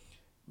Culver,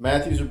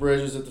 Matthews or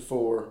Bridges at the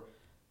 4,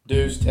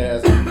 Deuce,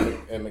 Taz,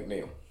 and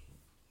McNeil.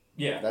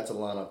 Yeah. That's a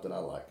lineup that I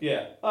like.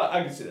 Yeah,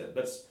 I can see that.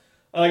 That's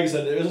like I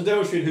said, there's a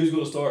difference between who's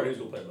going to start and who's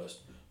going to play most.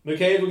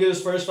 McCabe will get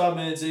his first 5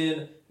 minutes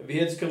in. If he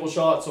hits a couple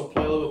shots, he'll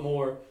play a little bit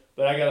more.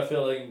 But I got a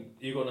feeling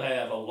you're going to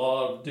have a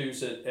lot of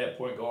deuce at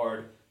point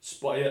guard.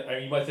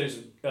 You might throw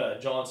some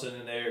Johnson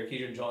in there,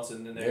 Keegan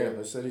Johnson in there. Yeah,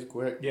 they said he's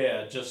quick.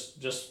 Yeah,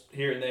 just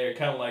here and there,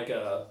 kind of like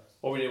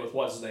what we did with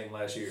what's his name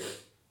last year.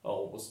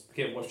 Oh, was the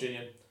kid from West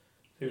Virginia?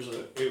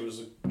 It was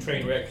a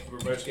train wreck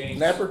reverse game.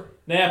 Napper.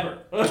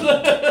 He'll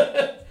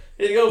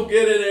go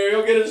get in there.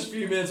 He'll get his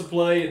few minutes of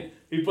play, and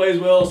if he plays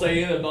well,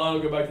 stay in. If not,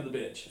 he'll go back to the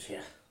bench.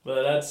 Yeah.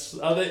 But I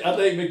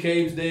think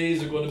McCabe's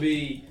days are going to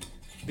be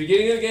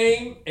beginning of the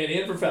game and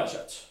in for foul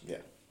shots. Yeah.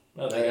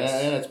 I think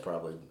And that's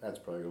probably going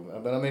to,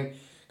 but I mean,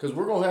 because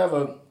we're going to have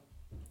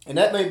and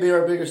that may be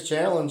our biggest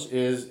challenge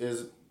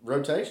is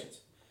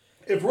rotations.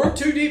 If we're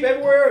too deep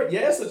everywhere,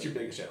 yes, that's your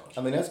biggest challenge.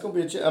 I mean, that's going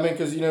to be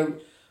because,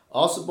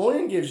 Asa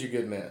Boyan gives you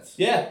good minutes.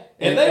 Yeah,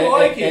 and they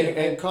like him.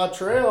 And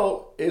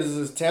Cottrell is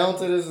as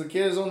talented as the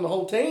kids on the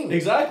whole team.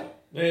 Exactly.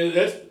 And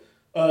that's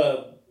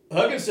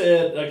Huggins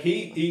said like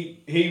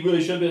he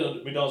really should have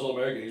been a McDonald's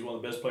All-American. He's one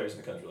of the best players in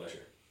the country last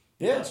year.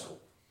 Yeah. That's cool.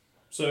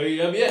 So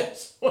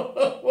yes.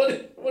 what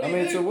do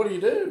you do? So what do you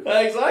do?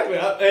 Exactly.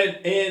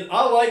 And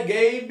I like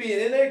Gabe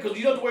being in there because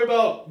you don't have to worry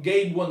about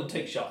Gabe wanting to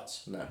take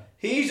shots. No.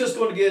 He's just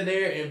going to get in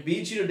there and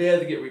beat you to death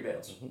to get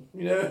rebounds.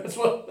 That's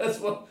what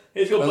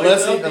he's going to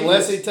play.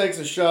 Unless he takes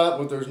a shot,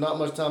 but there's not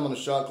much time on the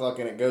shot clock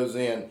and it goes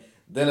in,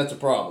 then it's a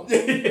problem.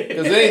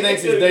 Because then he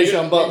thinks he's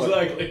Deshaun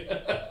Butler. Exactly.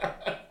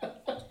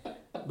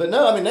 But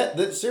no, I mean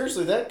that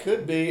seriously that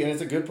could be, and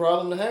it's a good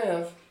problem to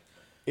have.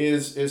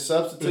 Is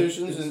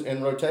substitutions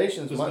and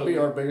rotations might be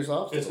our biggest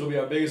obstacle. It's going to be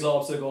our biggest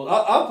obstacle.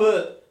 I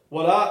put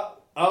what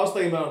I was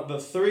thinking about the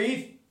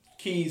 3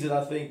 keys that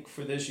I think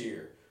for this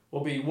year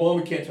will be one,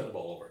 we can't turn the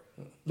ball over.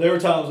 There were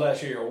times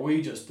last year where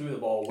we just threw the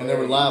ball away. And there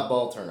were live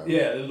ball turnovers.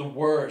 Yeah, they're the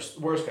worst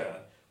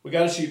kind. We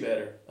got to shoot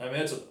better. I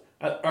mean,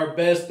 our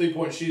best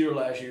 3-point shooter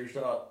last year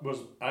was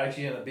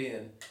actually ended up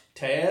being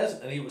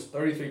Taz, and he was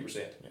 33%.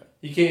 Yeah.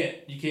 You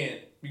can't.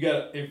 You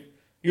got if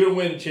you're gonna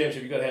win the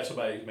championship, you got to have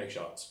somebody who can make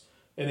shots.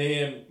 And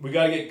then we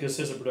got to get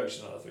consistent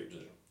production out of the 3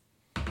 position,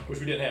 which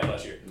we didn't have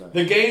last year. No.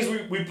 The games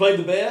we played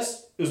the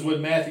best is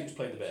when Matthews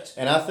played the best.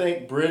 And I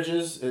think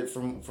Bridges,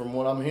 from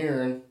what I'm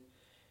hearing,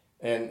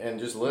 and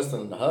just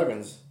listening to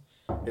Huggins,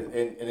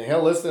 and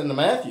hell, listening to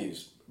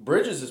Matthews,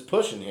 Bridges is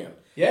pushing him.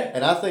 Yeah.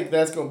 And I think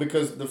that's going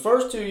because the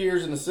first 2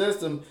 years in the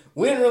system,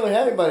 we didn't really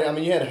have anybody. I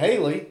mean, you had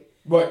Haley.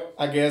 Right.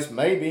 I guess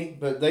maybe,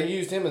 but they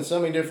used him in so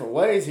many different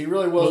ways. He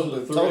really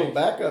wasn't the total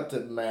backup to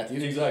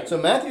Matthews. Exactly.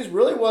 So Matthews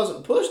really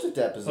wasn't pushed at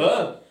that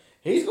position.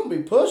 He's going to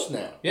be pushed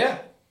now. Yeah.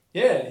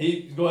 Yeah.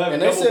 He's going to have.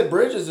 And they said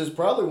Bridges is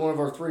probably one of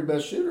our 3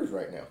 best shooters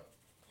right now.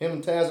 Him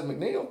and Taz and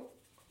McNeil.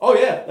 Oh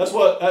yeah, that's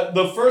what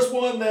the first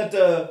one that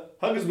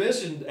Huggins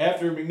mentioned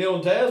after McNeil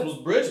and Taz was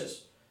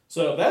Bridges.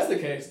 So if that's the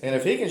case, and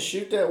if he can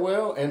shoot that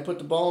well and put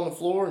the ball on the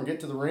floor and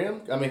get to the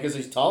rim, I mean, because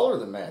he's taller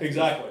than Matthews.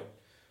 Exactly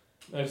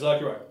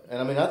right. And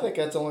I mean, I think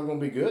that's only going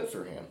to be good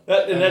for him.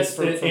 And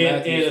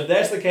if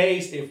that's the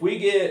case, if we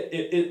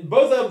get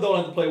both of them don't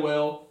have to play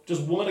well,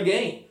 just one a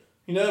game.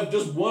 If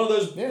just one of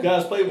those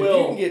guys play well, if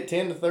you can get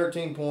 10 to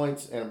 13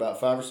 points and about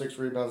 5 or 6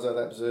 rebounds out of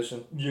that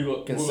position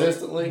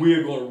consistently,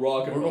 we're going to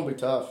rock it. We're going to be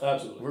tough.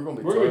 Absolutely, we're going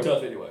to be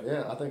tough anyway.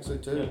 Yeah, I think so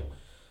too. Yeah.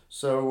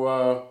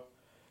 So,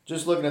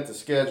 just looking at the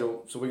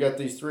schedule, so we got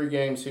these 3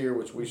 games here,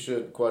 which we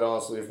should, quite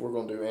honestly, if we're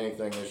going to do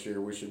anything this year,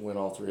 we should win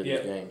all 3 of these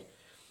games.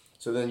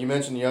 So then you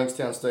mentioned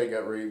Youngstown State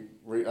got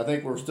I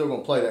think we're still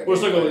going to play that game. We're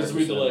still going to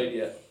be delayed,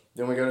 yeah.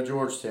 Then we go to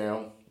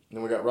Georgetown.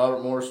 Then we got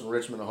Robert Morris and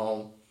Richmond at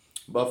home,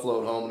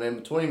 Buffalo at home, and in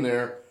between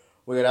there,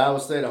 we got Iowa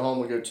State at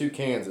home. We go to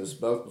Kansas,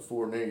 both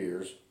before New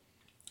Year's.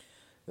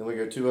 Then we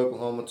go to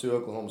Oklahoma, to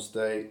Oklahoma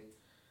State,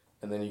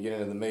 and then you get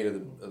into the meat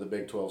of the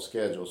Big 12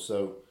 schedule.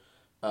 So,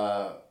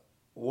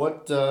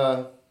 what's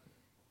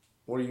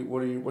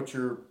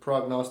your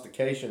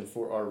prognostication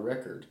for our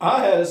record?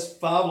 I had us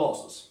 5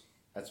 losses.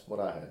 That's what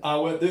I had. I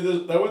went through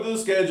the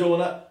schedule,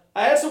 and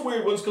I had some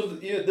weird ones because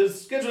the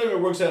schedule never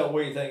works out the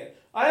way you think it.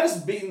 I had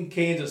us beating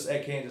Kansas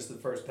at Kansas the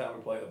first time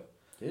we played them.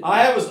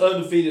 I have us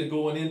undefeated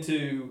going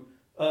into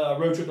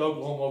road trip to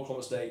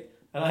Oklahoma State,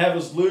 and I have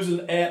us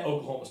losing at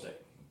Oklahoma State.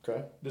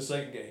 Okay. The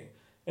second game,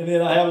 and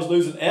then I have us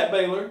losing at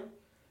Baylor,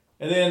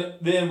 and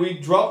then we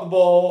drop the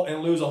ball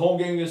and lose a home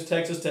game against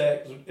Texas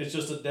Tech. It's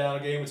just a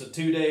down game. It's a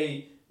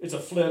 2-day. It's a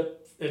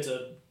flip. It's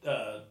a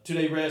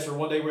 2-day rest or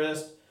 1-day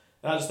rest.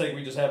 And I just think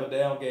we just have a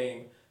down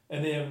game,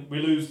 and then we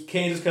lose.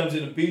 Kansas comes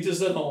in and beats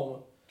us at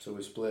home. So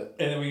we split.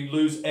 And then we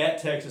lose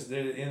at Texas at the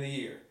end of the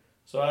year.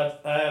 So I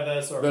have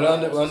that sort of.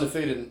 But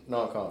undefeated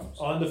non-conference.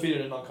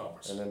 Undefeated in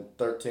non-conference. And then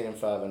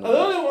 13-5 in. The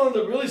only one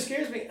that really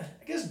scares me,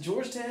 I guess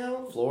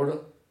Georgetown. Florida,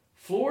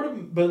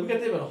 but we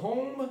got them at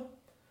home.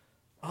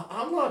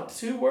 I'm not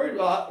too worried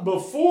about.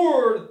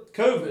 Before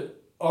COVID,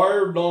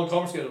 our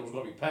non-conference schedule was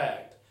going to be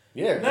packed.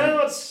 Yeah.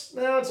 Now it's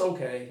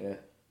okay. Yeah.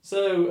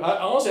 So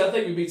honestly, I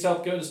think we beat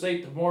South Dakota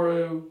State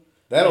tomorrow.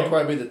 That'll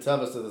probably be the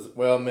toughest of the.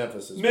 Well,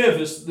 Memphis is.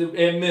 Memphis,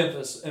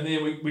 and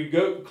then we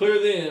go clear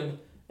them,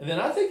 and then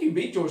I think you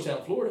beat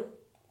Georgetown, Florida.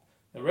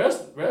 The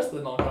rest of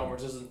the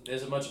non-conference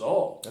isn't much at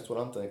all. That's what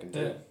I'm thinking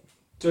too. Yeah.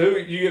 So who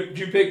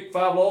you pick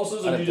 5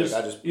 losses, or I you didn't just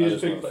pick. I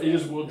just pick went you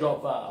just five. will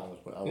drop 5?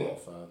 I went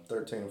 5.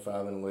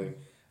 13-5 in the league.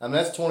 I mean,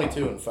 that's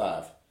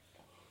 22-5.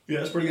 Yeah,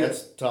 that's pretty good.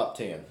 That's top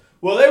 10.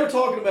 Well, they were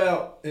talking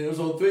about, and it was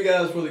on 3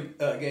 guys for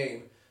the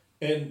game,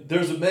 and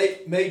there's a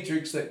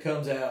matrix that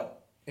comes out,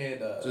 and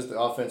Just the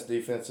offense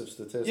defensive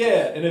statistics.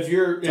 yeah, and if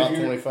you're Top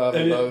 25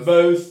 in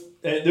both,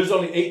 and there's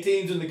only 8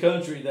 teams in the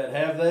country that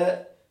have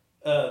that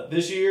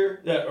this year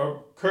that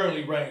are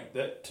currently ranked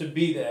that to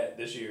be that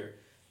this year,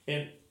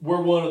 and we're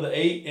one of the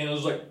 8, and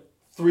there's like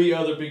 3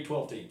 other Big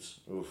 12 teams.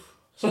 Oof.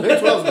 So Big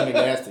 12's gonna be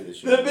nasty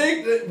this year.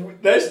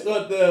 That's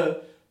what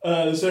the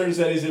senator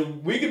said. He said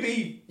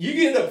you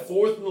can end up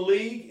 4th in the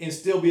league and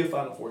still be a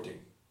Final Four team.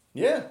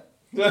 Yeah.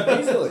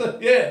 Easily.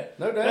 Yeah,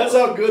 No doubt. that's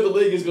how good the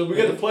league is going. We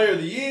got the Player of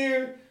the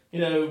Year.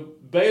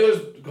 Baylor's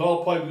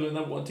probably going to be the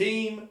number 1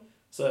 team.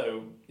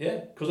 So yeah,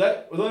 because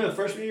that was only the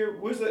freshman year.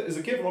 Who's that? Is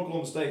a kid from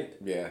Oklahoma State.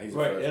 Yeah, he's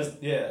Right. a freshman.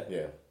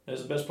 Yeah.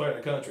 That's the best player in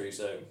the country.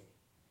 So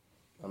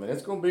I mean,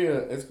 it's gonna be.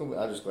 I'm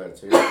just glad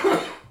it's here.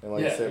 And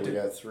like Yeah, I said, me we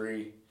too. got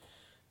 3.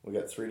 We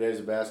got 3 days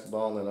of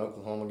basketball and then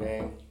Oklahoma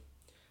game,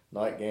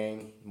 night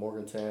game,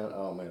 Morgantown.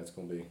 Oh man, it's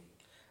gonna be.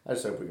 I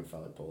just hope we can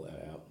finally pull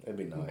that out. It'd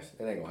be nice.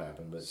 It ain't gonna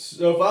happen, but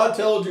so if I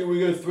told you we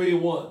go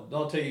 3-1,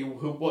 I'll tell you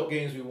what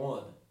games we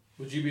won.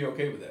 Would you be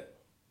okay with that?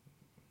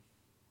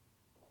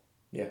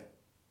 yeah,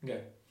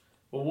 Okay.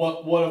 Well,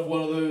 what if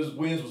one of those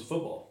wins was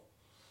football?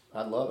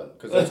 I'd love it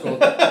because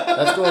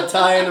that's gonna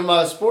tie into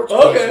my sports.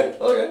 Okay.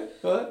 question. Okay.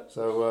 Go ahead.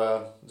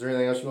 So, is there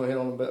anything else you want to hit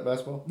on the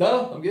basketball?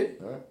 No, I'm good.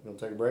 All right, gonna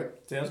take a break.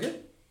 Sounds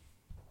good.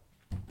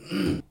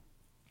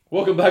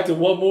 Welcome back to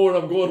one more,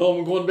 and I'm going home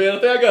and going to bed. I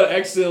think I got an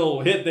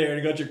accidental hit there,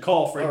 and you got your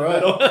cough right in the All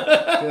middle.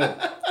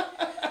 Good.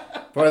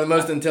 Probably the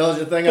most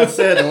intelligent thing I've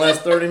said in the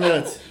last 30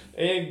 minutes.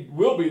 And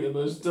will be the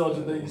most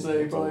intelligent thing you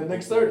say probably the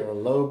next 30. A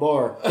low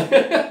bar.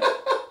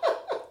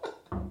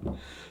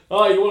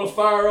 Oh, you want to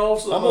fire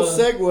off some? I'm gonna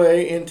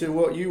segue into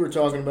what you were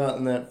talking about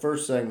in that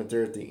first segment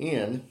there at the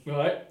end, All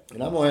right.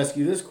 and I'm gonna ask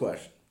you this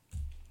question.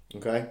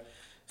 Okay,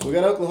 so we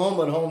got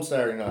Oklahoma at home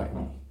Saturday night.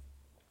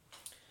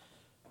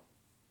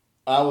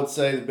 I would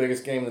say the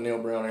biggest game of the Neil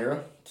Brown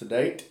era to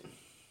date.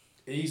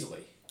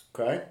 Easily.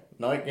 Okay,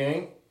 night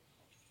game,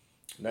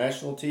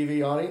 national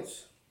TV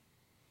audience,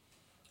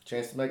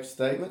 chance to make a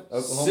statement.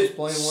 Oklahoma's playing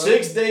well.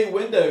 6-day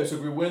window. So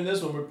if we win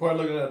this one, we're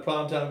probably looking at a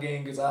primetime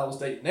game against Iowa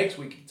State next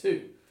week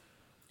too.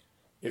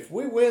 If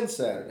we win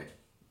Saturday,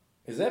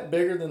 is that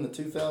bigger than the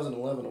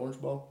 2011 Orange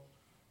Bowl?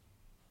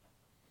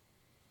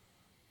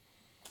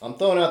 I'm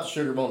throwing out the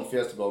Sugar Bowl and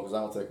Fiesta Bowl because I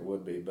don't think it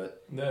would be.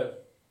 But No.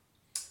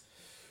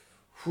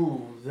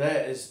 Whew,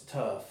 that is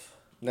tough.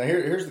 now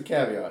here's the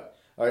caveat.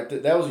 All right,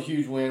 that was a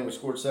huge win. We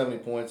scored 70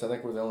 points. I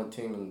think we're the only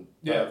team in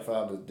Yeah.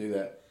 five to do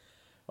that.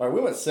 All right,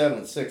 we went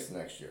 7-6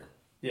 next year,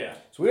 Yeah.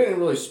 so we didn't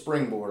really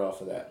springboard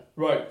off of that.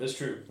 Right. That's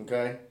true.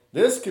 Okay,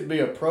 this could be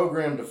a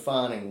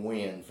program-defining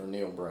win for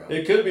Neil Brown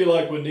It could be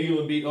like when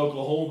Neyland beat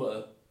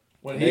Oklahoma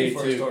when he 82.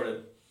 first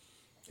started.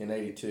 in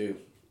 '82.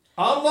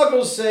 I'm not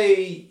going to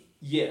say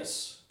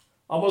yes.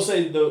 I'm going to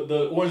say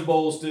the Orange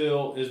Bowl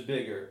still is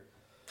bigger.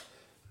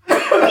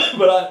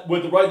 But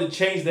with the right to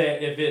change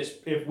that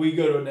if we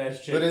go to a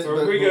national championship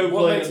or if we go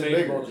what play makes a it major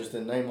bigger? bowl. Just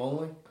in name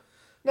only.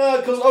 No,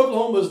 because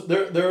Oklahoma's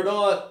they're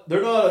not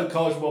a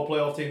college football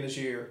playoff team this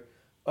year.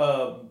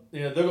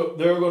 They're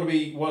going to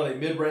be what are they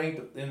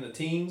mid-ranked in the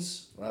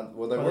teens.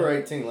 Well, they were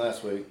 18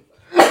 last week.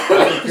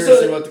 I'm curious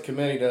to see what the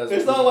committee does.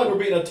 It's not like we're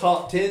beating a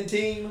top 10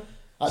 team.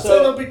 I'd So- say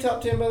they'll be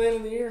top 10 by the end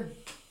of the year.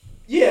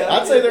 Yeah,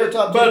 I'd say they're a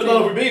top 10 but team.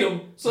 not if we beat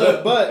them.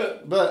 So,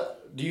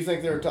 But do you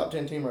think they're a top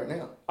 10 team right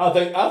now? I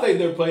think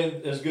they're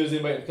playing as good as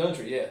anybody in the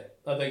country. Yeah,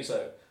 I think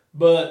so.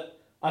 But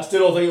I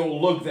still don't think it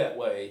will look that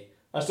way.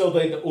 I still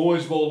think the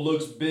Orange Bowl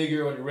looks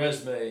bigger on your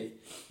resume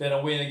than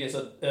a win against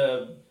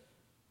a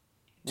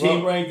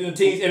team ranked in the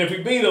teens. And if we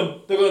beat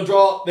them, they're going to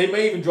drop. They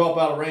may even drop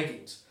out of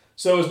rankings.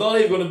 So it's not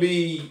even going to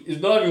be.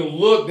 It's not even going to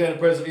look that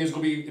impressive. It's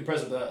going to be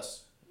impressive to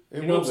us.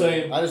 You know what I'm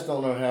saying? I just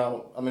don't know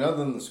how. I mean, other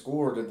than the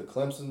score, did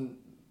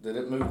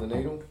it move the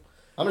needle?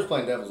 I'm just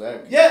playing devil's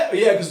advocate. Yeah,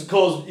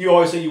 because you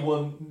always say you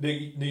won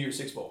the New Year's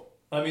Six Bowl.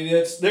 I mean,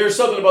 there's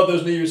something about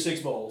those New Year's Six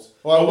Bowls.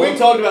 Well, we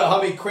talked about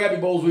how many crappy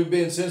bowls we've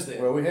been since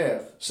then. Well, we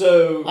have.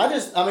 So I mean,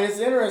 it's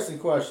an interesting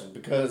question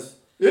because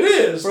it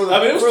is. for the, I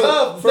mean, it was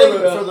tough.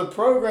 for the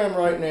program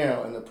right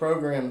now and the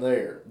program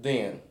there,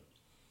 then,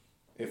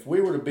 if we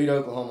were to beat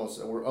Oklahoma,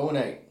 so we're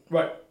 0-8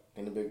 right.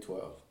 in the Big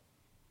 12.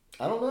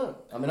 I don't know.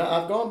 I mean,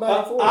 I've gone back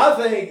and forth. I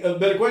think a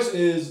better question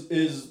is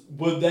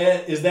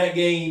that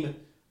game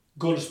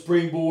going to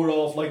springboard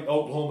off like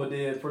Oklahoma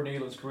did for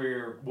Neyland's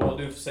career? Will it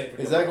do the same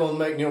for Is that going to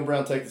make Neil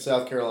Brown take the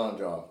South Carolina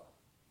job?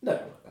 No.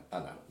 I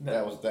know.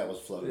 No. That was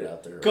floated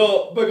out there.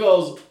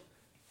 Because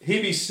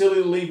he'd be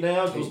silly to leave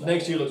now because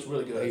next year looks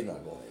really good. He's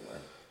not going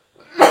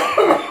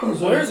anywhere.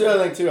 So here's the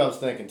other thing, too, I was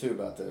thinking, too,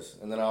 about this,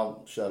 and then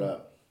I'll shut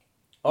up.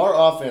 Our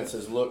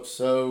offenses look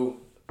so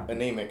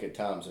anemic at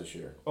times this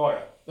year. Oh,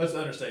 yeah. That's an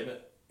understatement.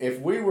 If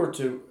we were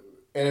to,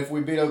 and if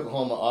we beat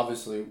Oklahoma,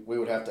 obviously, we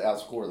would have to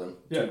outscore them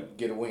Yeah. to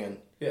get a win.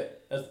 Yeah.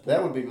 That's the point.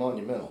 That would be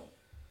monumental.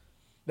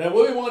 That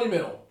will be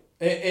monumental.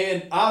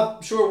 And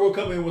I'm sure we'll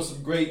come in with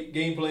some great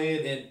game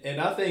plan,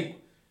 and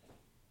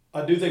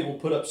I do think we'll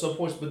put up some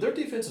points, but their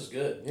defense is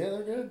good. Yeah,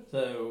 they're good.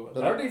 So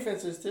But our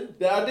defense is too.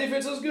 our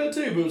defense is good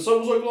too, but so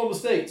was Oklahoma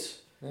State's.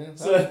 Yeah.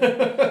 So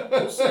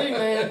We'll see,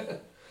 man.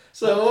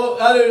 So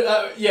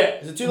yeah.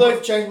 Is it too late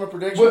to change my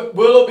prediction?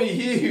 Will it be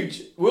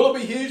huge? Will it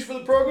be huge for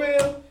the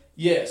program?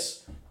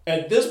 Yes.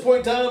 At this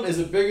point in time, is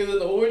it bigger than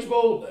the Orange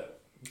Bowl? No.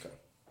 Okay.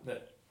 No.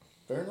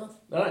 Fair enough.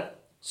 All right.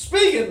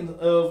 Speaking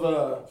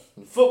of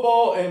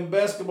football and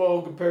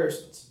basketball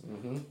comparisons,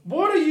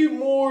 what are you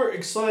more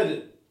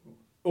excited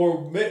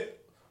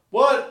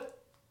what?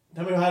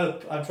 I'm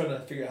trying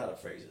to figure out how to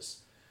phrase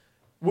this.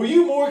 Were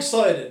you more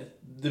excited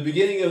the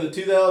beginning of the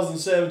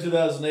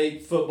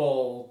 2007-2008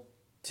 football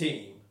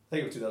team? I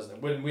think it was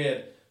 2008 when we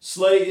had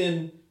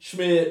Slayton,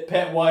 Schmidt,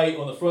 Pat White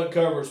on the front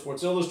cover of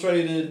Sports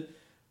Illustrated.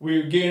 We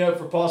were gearing up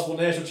for possible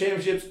national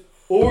championships,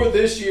 or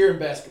this year in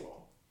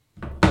basketball.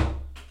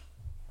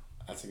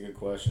 That's a good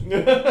question.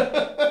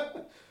 Because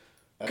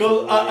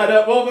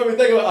what made me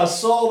think about, I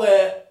saw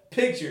that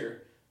picture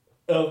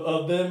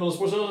of them on the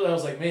Sports Illustrated. I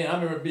was like, man, I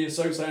remember being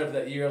so excited for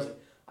that year. I was like,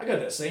 I got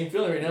that same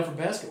feeling right now for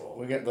basketball.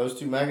 We got those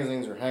two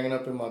magazines are hanging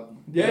up in my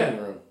Yeah. living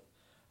room.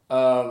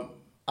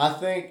 I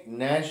think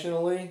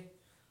nationally,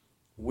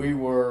 we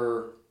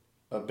were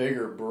a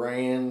bigger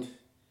brand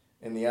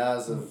in the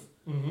eyes of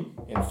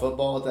in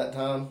football at that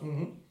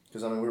time.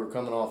 Because we were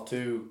coming off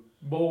two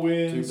bowl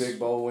wins, big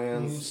bowl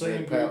wins,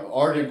 same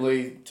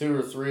arguably 2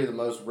 or 3 of the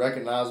most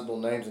recognizable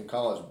names in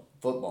college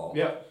football.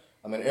 Yeah.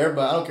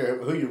 Everybody, I don't care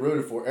who you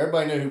rooted for,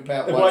 everybody knew who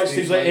Pat White, White,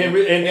 Steve Slayton,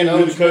 and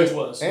who the coach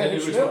was. And who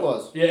Schmidt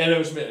was. Yeah, and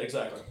who Schmidt,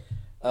 exactly.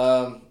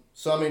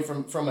 So,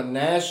 from a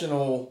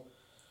national,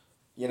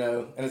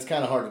 and it's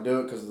kind of hard to do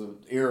it because of the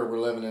era we're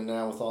living in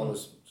now with all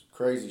this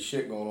crazy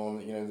shit going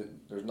on,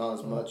 there's not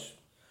as much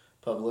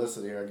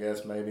publicity, I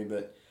guess, maybe.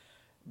 But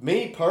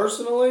me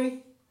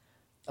personally,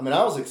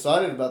 I was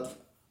excited about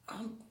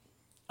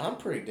I'm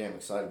pretty damn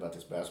excited about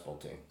this basketball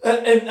team.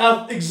 And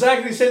I'm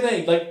exactly the same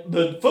thing. Like,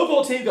 the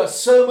football team got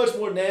so much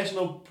more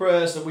national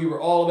press, and we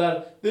were all about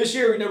it. This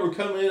year, we know we're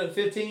coming in at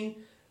 15,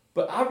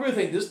 but I really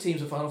think this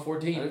team's a Final Four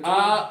team.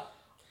 I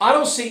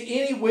don't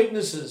see any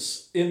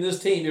weaknesses in this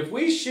team. If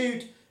we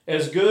shoot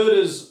as good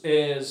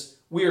as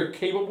we are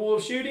capable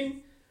of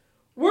shooting,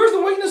 where's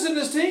the weakness in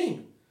this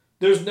team?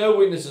 There's no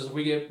weaknesses.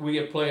 We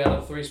get play out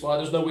of 3 spot.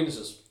 There's no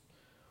weaknesses.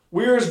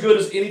 We're as good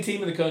as any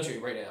team in the country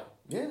right now.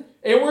 Yeah.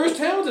 And we're as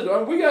talented.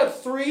 We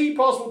got 3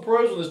 possible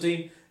pros on this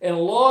team, and a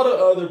lot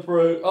of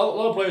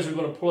players are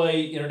going to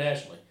play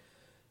internationally.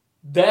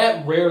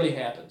 That rarely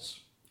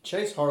happens.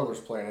 Chase Harler's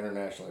playing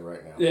internationally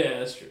right now. Yeah,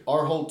 that's true.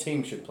 Our whole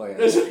team should play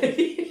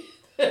internationally.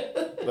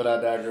 But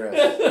I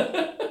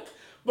digress.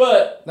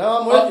 But no,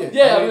 I'm with you.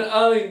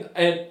 Yeah,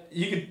 and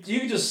you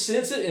could just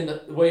sense it in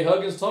the way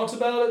Huggins talks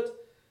about it.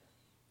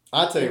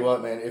 I tell you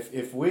what, man.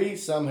 If we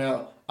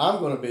somehow, I'm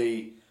going to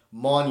be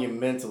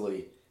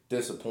monumentally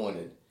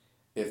disappointed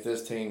if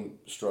this team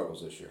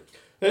struggles this year.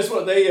 That's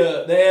what they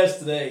asked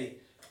today,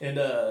 and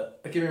I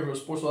can't remember if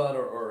it was Sportsline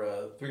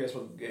or 3 Guys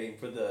One Game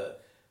for the.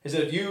 He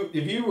said if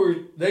you were,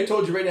 they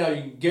told you right now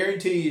you can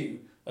guarantee you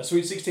a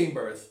Sweet 16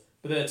 berth,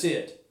 but that's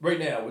it. Right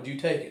now, would you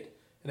take it?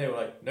 And they were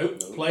like, nope.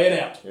 Play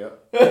it out.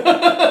 Yep. No,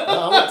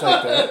 I wouldn't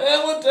take that.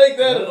 I wouldn't take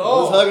that at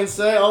all. What does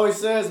Huggins always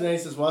says, man? He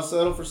says, why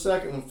settle for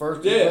second when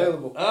first is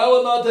available? I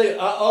would not take it.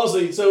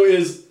 Honestly, so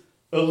is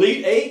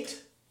Elite 8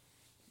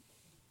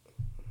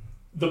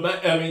 we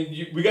got to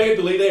get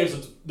the Elite 8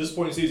 at this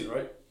point in the season,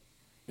 right?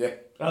 Yeah.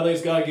 I think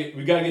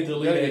we got to get to the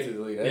Elite 8. Get to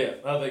the Elite 8.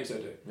 Yeah, I think so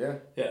too. Yeah.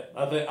 Yeah,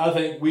 I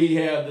think we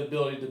have the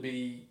ability to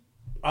be.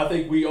 I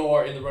think we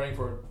are in the running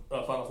for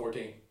a Final Four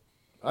team.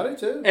 I do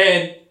too.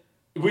 And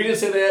we didn't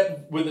say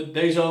that with the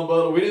Dejan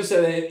Butler. We didn't say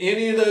that in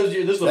any of those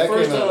years. This is the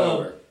first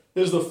time.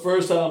 This is the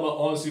first time I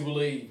honestly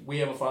believe we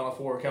have a Final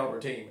Four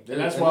caliber team,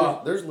 and that's why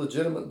there's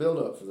legitimate build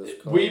up for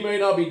this. We may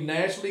not be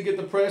nationally get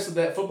the press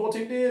that football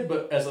team did,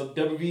 but as a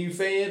WVU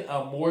fan,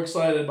 I'm more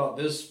excited about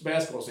this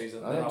basketball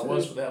season than I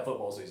was for that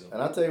football season.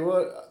 And I tell you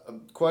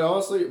what, quite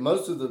honestly,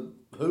 most of the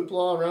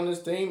hoopla around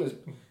this team is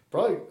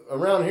probably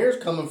around here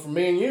is coming from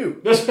me and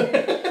you.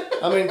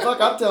 I'm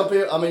telling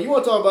people, you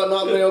want to talk about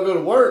not being able to go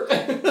to work?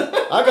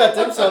 I got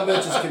them some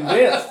bitches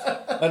convinced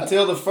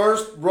until the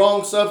first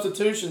wrong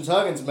substitutions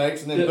Huggins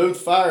makes, and then Booth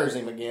fires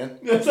him again.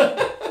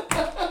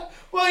 Well,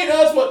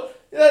 that's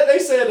what they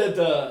said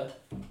that.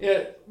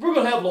 We're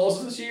going to have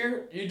losses this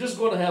year. You're just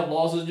going to have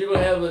losses. You're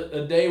going to have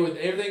a day when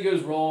everything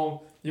goes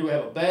wrong. You're going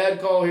to have a bad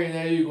call here and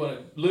there. You're going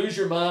to lose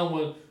your mind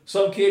when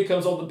some kid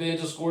comes off the bench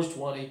and scores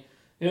 20.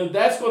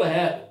 That's going to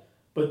happen.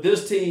 But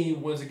this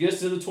team, once it gets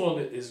to the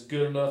tournament, is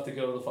good enough to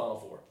go to the Final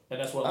Four. And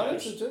that's what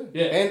matters. I think so too.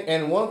 Yeah.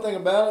 And one thing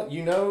about it,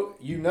 you know,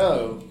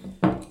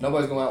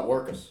 nobody's going to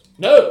outwork us.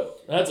 No,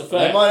 that's a fact.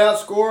 They might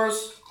outscore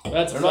us. They're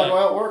not going to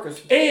outwork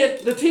us. And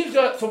the team's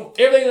got, from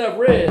everything that I've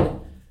read,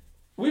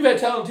 we've had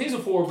talented teams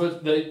before,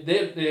 but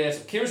they have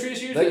some chemistry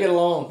issues. They get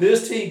along.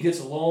 This team gets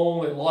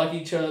along. They like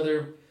each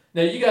other.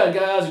 Now, you got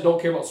guys who don't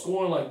care about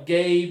scoring, like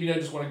Gabe,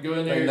 just want to go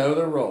in there. They know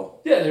their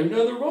role. Yeah, they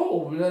know their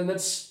role. And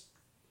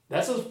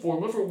That's a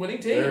formula for a winning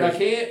team. I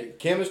can't.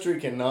 Chemistry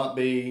cannot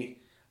be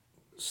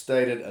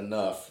stated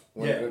enough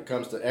when it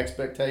comes to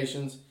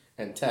expectations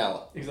and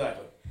talent.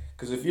 Exactly.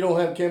 Because if you don't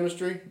have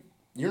chemistry,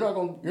 you're not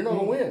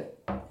gonna win.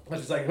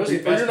 That's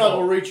exactly. You're not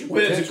gonna reach your potential.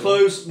 When it's a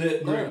close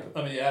knit group.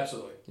 I mean,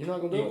 absolutely. You're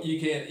not gonna do it. You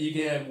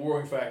can't have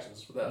warring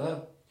factions without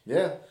that.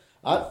 Yeah,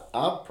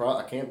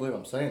 I can't believe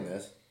I'm saying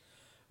this,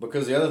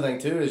 because the other thing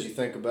too is, you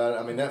think about it.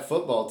 I mean, that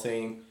football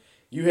team,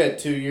 you had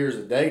 2 years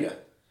of data.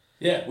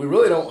 Yeah. We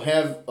really don't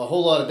have a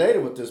whole lot of data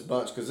with this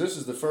bunch, because this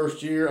is the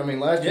first year. I mean,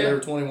 last year they were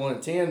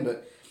 21-10,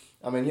 but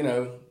I mean,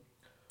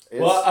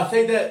 well, I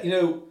think that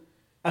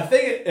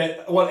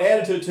what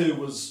added to it too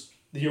was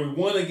we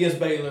won against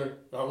Baylor,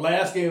 our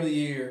last game of the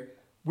year.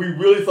 We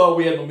really thought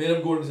we had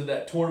momentum going into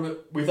that tournament.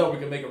 We thought we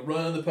could make a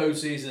run in the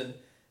postseason,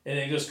 and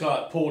it just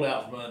got pulled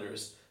out from under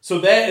us. So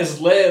that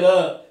has led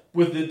up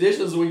with the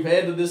additions that we've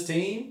had to this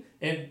team,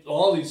 and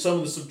some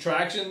of the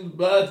subtraction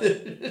by the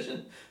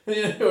addition,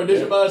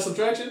 addition by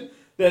subtraction,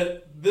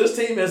 that this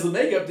team has the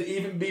makeup to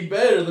even be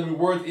better than we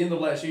were at the end of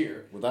last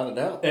year. Without a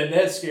doubt. And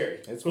that's scary.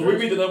 Because we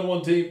beat the number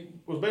one team.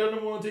 Was Baylor the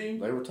number one team?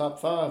 They were top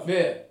 5.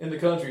 Yeah, in the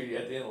country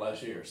at the end of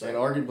last year. So. And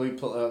arguably,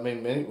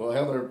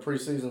 they're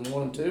preseason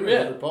 1 and 2 in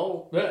their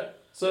poll. Yeah.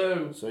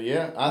 So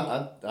yeah,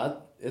 I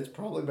it's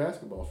probably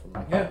basketball for me.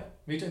 Yeah,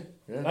 me too.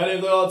 Yeah. I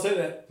didn't know I'd say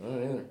that. I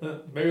don't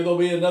either. Maybe there'll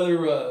be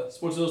another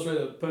Sports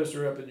Illustrated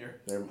poster up in your.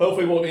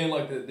 Hopefully, it won't end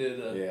like it did.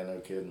 Yeah, no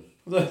kidding.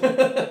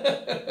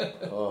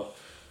 All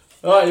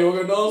right, you want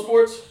to go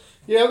non-sports?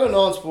 Yeah, I'll go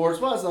non-sports.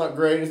 Mine's not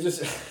great. It's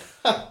just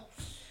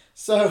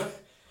so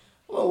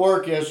I'm at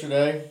work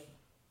yesterday,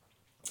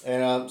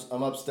 and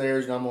I'm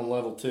upstairs and I'm on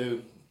level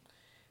 2,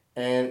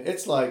 and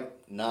it's like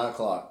 9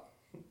 o'clock.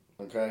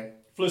 Okay.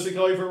 Felicity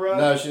call you for a ride?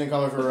 No, she didn't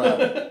call me for a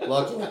ride.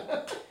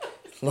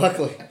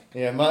 Luckily,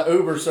 yeah, my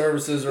Uber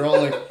services are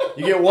only,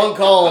 you get 1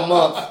 call a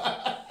month.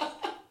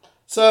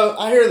 So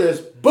I hear this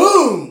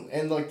boom,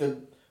 and like the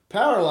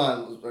power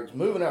line was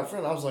moving out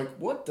front. I was like,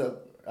 what the?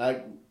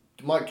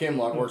 Mike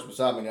Kimlock works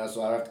beside me now,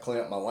 so I have to clean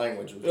up my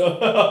language, which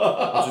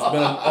has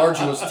been an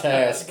arduous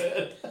task.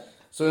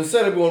 So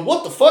instead of going,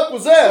 what the fuck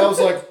was that? I was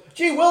like,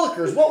 gee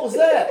willikers, what was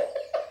that?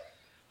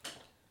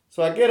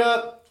 So I get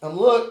up, I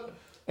look,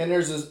 and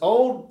there's this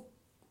older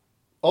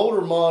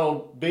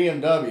model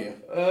BMW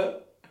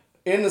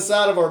in the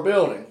side of our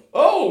building.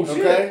 Oh,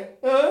 shit.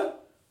 Okay?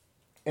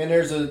 And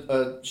there's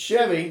a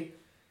Chevy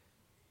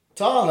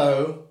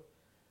Tahoe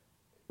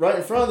right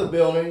in front of the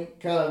building,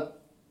 kind of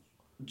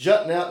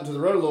jutting out into the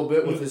road a little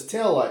bit with his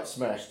tail light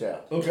smashed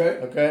out.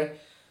 Okay?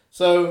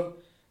 So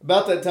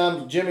about that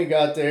time, Jimmy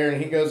got there,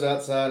 and he goes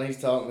outside, and he's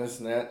talking this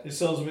and that. He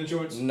sells some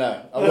insurance?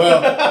 No.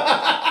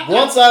 Well,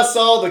 once I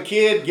saw the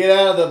kid get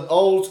out of the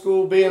old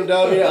school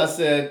BMW, I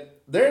said,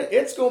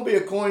 it's going to be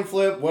a coin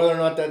flip whether or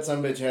not that son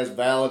of a bitch has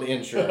valid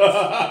insurance.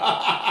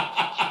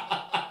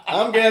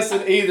 I'm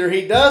guessing either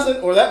he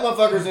doesn't or that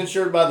motherfucker's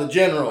insured by the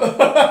general.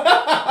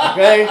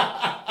 Okay?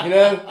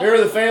 Here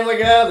the Family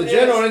Guy, the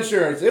general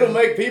insurance. It'll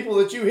make people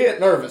that you hit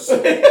nervous.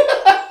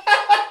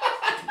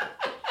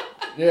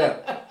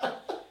 Yeah.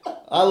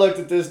 I looked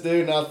at this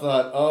dude and I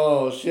thought,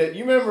 oh shit.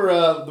 You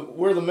remember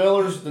We're the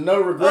Millers, the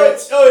No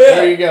Regrets? Oh yeah.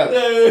 There you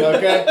go.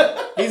 Okay?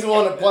 He's the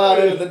one that plowed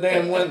into the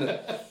damn window.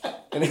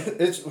 And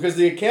it's because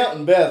the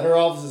accountant, Beth, her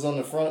office is on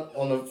the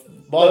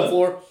bottom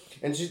floor,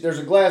 and there's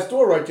a glass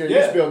door right there. You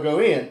used to be able to go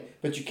in,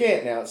 but you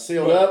can't now. It's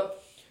sealed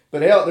up.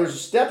 But hell, there's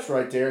steps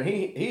right there, and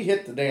he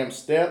hit the damn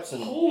steps.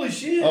 And holy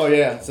shit! Oh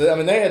yeah. So I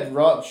mean, they had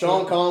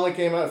Sean Conley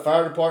came out. The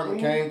fire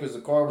department came because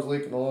the car was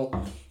leaking oil,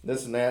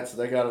 this and that. So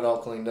they got it all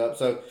cleaned up.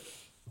 So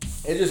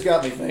it just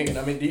got me thinking.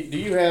 I mean, do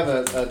you have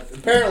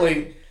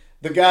apparently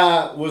the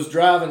guy was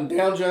driving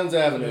down Jones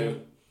Avenue,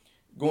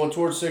 going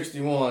towards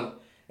 61.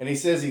 And he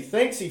says he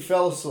thinks he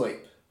fell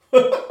asleep.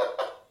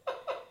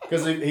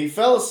 Because he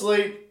fell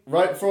asleep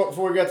right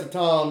before he got to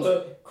Tom's,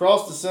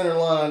 crossed the center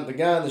line. The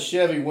guy in the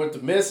Chevy went to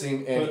miss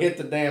him and hit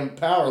the damn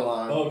power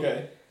line.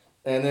 Okay.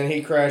 And then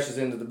he crashes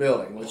into the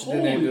building, which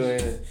didn't even do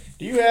anything.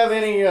 Do you have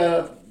any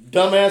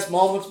dumbass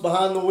moments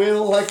behind the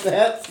wheel like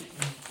that?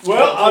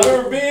 Well, I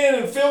remember being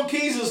in Phil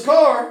Keys'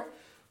 car.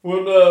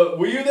 When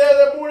were you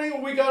there that morning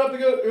when we got up to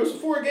go? It was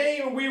before a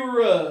game, and we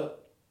were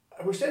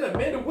staying at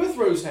Amanda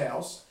Withrow's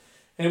house.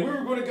 And we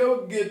were going to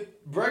go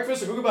get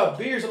breakfast or go buy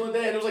beer or something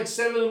like that. And it was like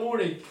 7 in the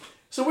morning.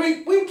 So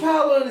we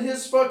piled in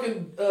his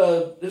fucking,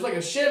 there's like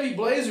a Chevy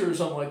Blazer or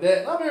something like that.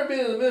 And I remember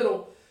being in the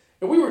middle.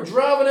 And we were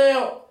driving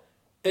out.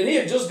 And he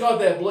had just got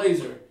that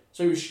Blazer.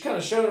 So he was kind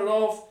of showing it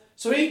off.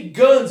 So he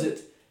guns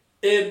it.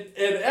 And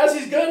as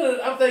he's gunning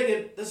it, I'm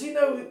thinking, does he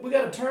know we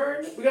got to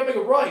turn? We got to make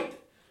a right.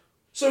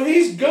 So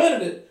he's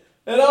gunning it.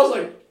 And I was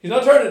like, he's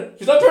not turning.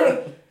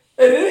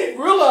 And then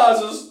he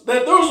realizes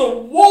that there's a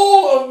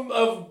wall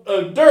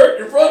of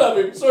dirt in front of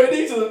him, so he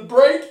needs to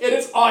brake, and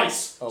it's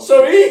ice. Oh.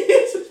 So he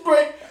hits his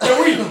brake, and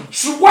we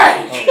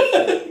swag!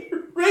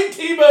 Right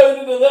T-boned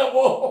into that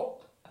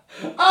wall.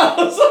 I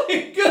was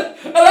like, good.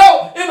 And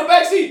out in the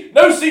back seat,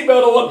 no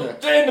seatbelt on,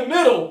 in the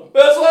middle.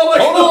 That's why I'm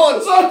like, hold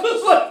on. So I'm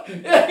just like,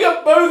 I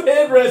got both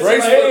headrests in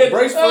my hand.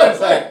 Brace for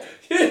impact.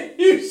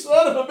 You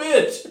son of a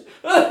bitch.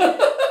 I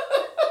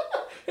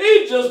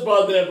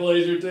that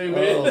Blazer too,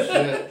 man. Oh,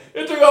 shit.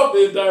 It took off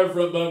the entire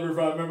front bumper, if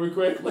I remember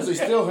correctly. Was he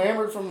still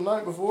hammered from the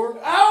night before?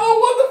 I don't know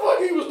what the fuck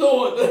he was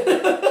doing.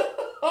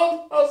 I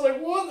was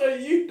like, what are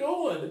you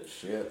doing?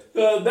 Shit.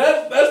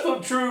 That's the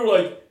true,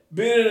 like,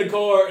 being in a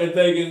car and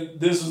thinking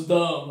this is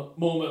dumb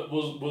moment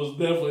was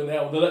definitely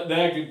that one.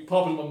 That could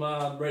pop in my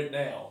mind right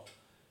now.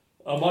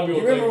 I might be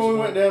able You to remember think when of we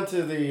went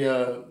some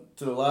down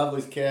to the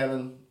Lively's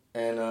cabin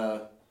and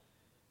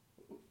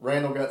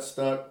Randall got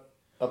stuck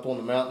up on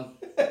the mountain?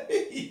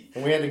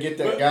 And we had to get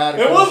that guy to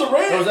It come. wasn't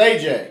Randall. It was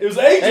AJ. It was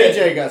AJ.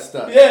 AJ got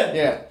stuck. Yeah.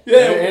 Yeah.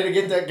 Yeah. We had to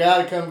get that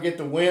guy to come get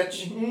the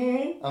winch.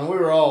 Mm-hmm. And we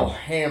were all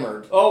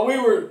hammered. Oh, I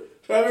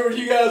remember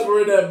you guys were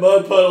in that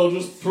mud puddle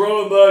just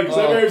throwing mud because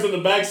Oh. I was in the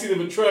backseat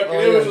of a truck and Oh,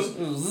 it was yeah. just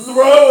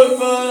throwing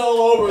mud all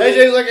over.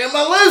 AJ's like, am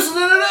I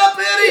loosening it up,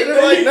 Eddie? And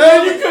they're like, you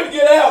no. couldn't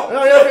get out.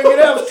 No, y'all couldn't get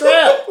out of the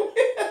trap.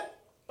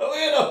 We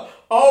had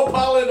all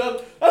piling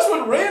up. That's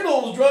when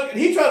Randall was drunk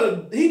and he had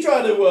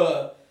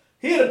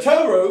a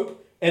tow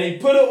rope and he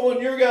put it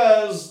on your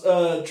guys'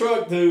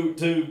 truck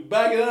to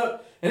back it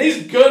up and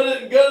he's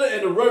gunning it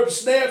and the rope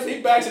snaps and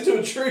he backs into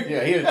a tree.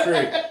 Yeah, he hit a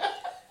tree.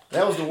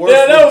 That was the worst.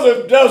 Yeah,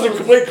 that was a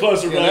complete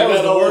cluster. Yeah, that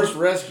was the worst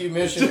rescue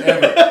mission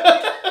ever.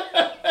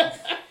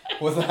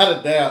 Without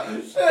a doubt.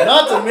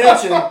 Not to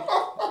mention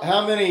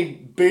how many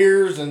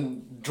beers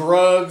and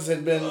drugs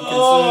had been consumed.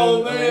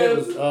 Oh, man. I mean, it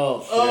was, shit.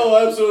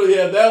 Oh, absolutely.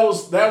 Yeah, that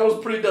was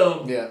pretty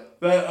dumb. Yeah.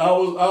 That I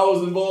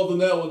was involved in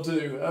that one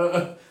too.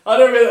 I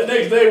never that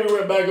next day we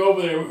went back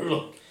over there. We were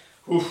like,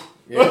 oof.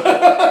 Yeah.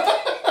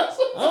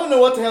 I don't know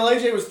what the hell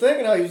AJ was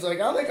thinking of. He was like,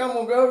 I think I'm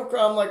going to go over.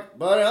 I'm like,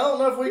 buddy, I don't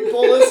know if we can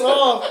pull this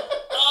off.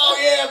 Oh,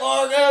 yeah,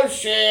 Margo,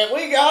 shit.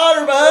 We got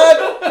her,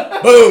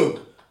 bud.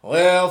 Boom.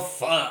 Well,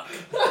 fuck.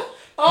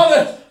 I'll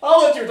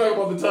let you talk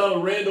about the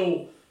time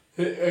Randall,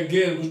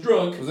 again, was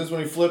drunk. Was this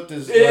when he flipped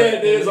his...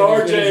 His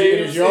RJ. In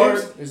his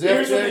yard? His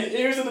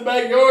he was in the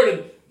backyard and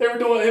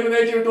him and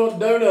AJ were doing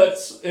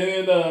donuts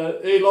and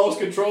he lost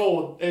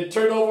control and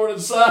turned over to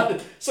the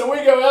side. So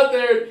we go out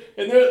there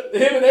and him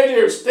and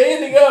AJ are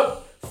standing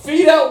up,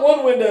 feet out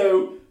one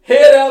window,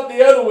 head out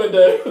the other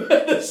window,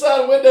 the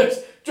side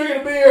windows,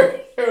 drinking a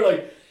beer. They were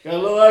like, got a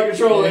little out of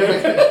control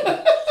there.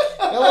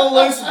 Got a little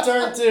loose in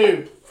turn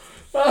two.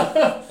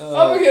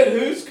 I forget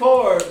whose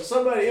car.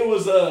 Somebody, it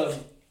was,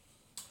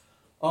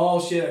 oh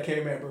shit, I can't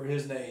remember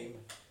his name.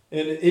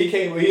 And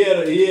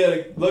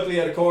luckily he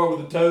had a car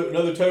with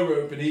another tow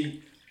rope and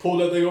he pulled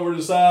that thing over to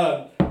the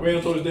side, ran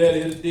up to his dad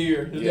and hit a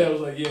deer. His dad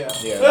was like, yeah.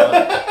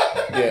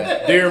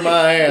 Yeah, deer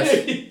my ass.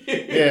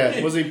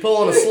 Yeah, was he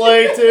pulling a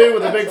sleigh too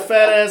with a big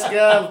fat ass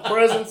guy with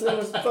presents in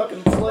his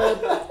fucking sled?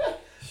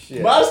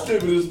 Shit. My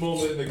stupidest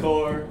moment in the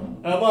car,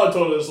 and I might have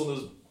told this on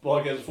this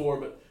podcast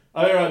before, but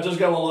I just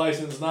got my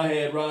license and I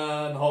had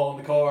Ryan hauling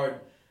the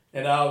car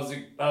and I was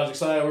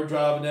excited. We're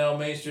driving down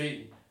Main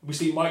Street. We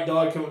see Mike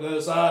Dodd coming to the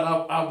other side. And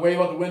I wave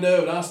out the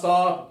window and I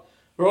stop.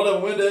 Roll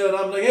down the window and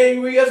I'm like, hey,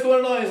 where you guys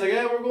going tonight? He's like,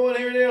 yeah, we're going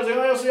here and there. I was like,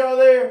 I'll see y'all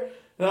there.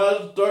 And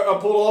I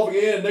pull off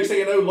again. Next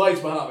thing I know,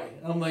 lights behind me.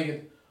 I'm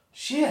thinking,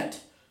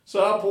 shit.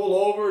 So I pull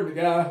over and the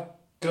guy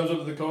comes up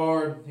to the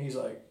car and he's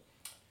like,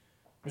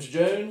 Mr.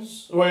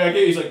 Jones?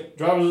 He's like,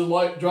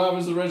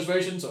 driver's the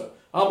registration. So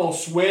I'm all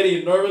sweaty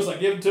and nervous. I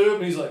give it to him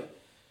and he's like,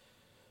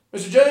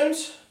 Mr.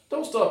 Jones,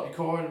 don't stop your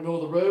car in the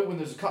middle of the road when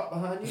there's a cop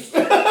behind you.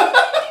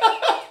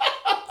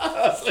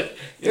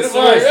 Good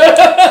advice.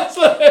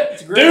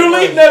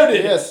 Duly advice.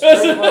 noted. Yes,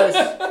 great advice.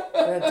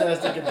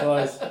 Fantastic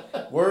advice.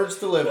 Words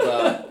to live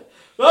by.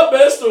 My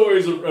best story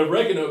is a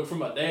wrecking oak from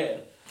my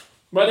dad.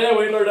 My dad,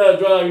 when he learned how to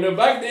drive,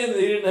 back then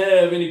he didn't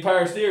have any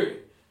power steering.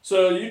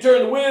 So you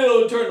turn the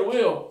wheel.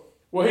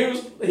 Well,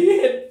 he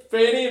had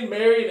Fanny and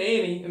Mary and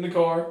Annie in the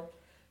car,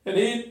 and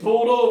he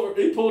pulled up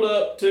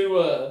to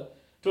a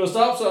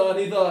stop sign.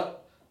 He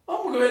thought,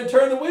 I'm gonna go ahead and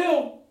turn the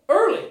wheel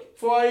early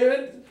before I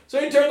even. So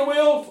he turned the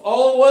wheel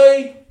all the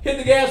way, hit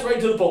the gas right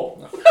to the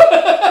pole.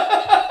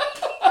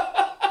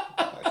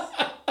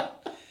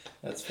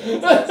 That's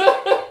fantastic.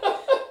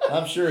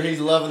 I'm sure he's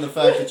loving the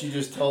fact that you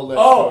just told that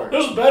story. story.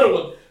 There's a better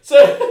one. So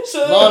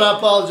Lon, I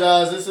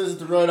apologize. This isn't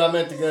the road I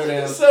meant to go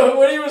down. So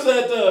when he was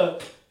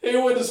he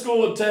went to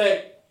school at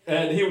Tech,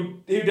 and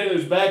he did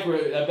his back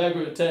road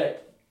at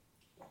Tech,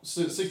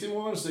 61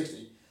 or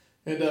 60,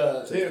 and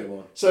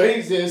 61. So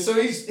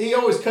he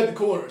always cut the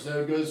corners.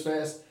 So it goes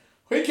fast.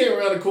 He came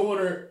around the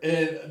corner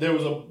and there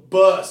was a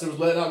bus that was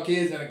letting out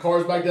kids and the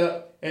car's backed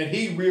up and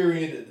he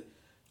rear-ended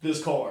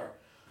this car.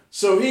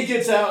 So he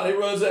gets out and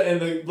he runs out and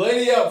the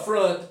lady out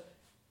front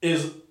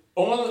is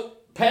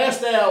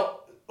passed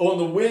out on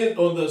the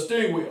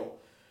steering wheel.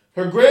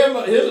 Her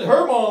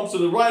mom's to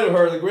the right of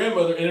her, the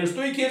grandmother, and there's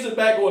 3 kids in the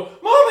back going,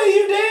 Mommy,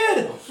 you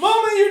dead!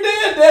 Mommy, you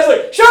dead! Dad's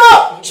like, shut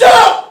up! Shut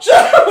up!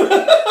 Shut up!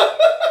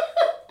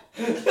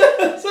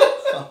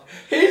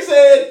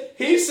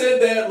 He said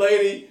that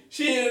lady,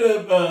 she ended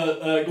up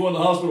going to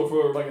the hospital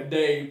for like a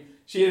day.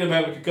 She ended up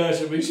having a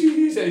concussion, but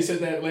he said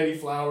that lady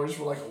flowers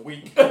for like a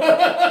week. That's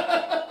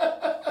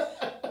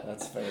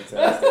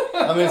fantastic.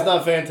 I mean, it's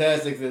not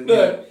fantastic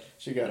that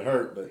She got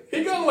hurt, but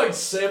He got like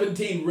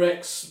 17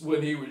 wrecks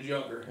when he was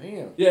younger.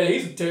 damn. Yeah,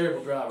 he's a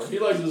terrible driver. He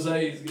likes to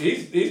say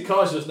he's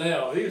cautious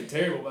now. He was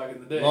terrible back in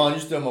the day. Lon,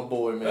 you're still my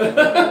boy, man.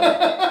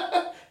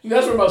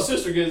 That's where my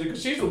sister gets it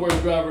because she's the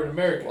worst driver in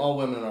America. All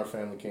women in our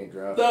family can't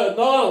drive. Not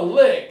a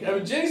lick. I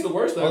mean, Jenny's the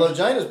worst though. Although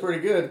Jana's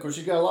pretty good. Of course,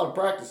 she got a lot of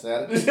practice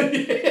at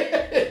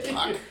it.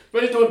 Yeah.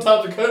 But it's during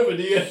times of COVID,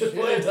 you have to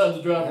play times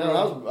to drive.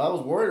 Hell, I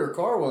was worried her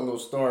car wasn't going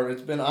to start.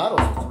 It's been idle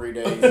for 3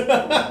 days.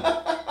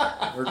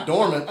 Or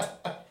dormant.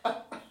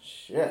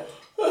 Shit.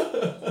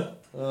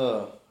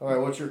 All right,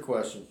 what's your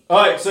question?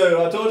 All right,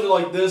 so I told you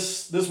like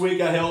this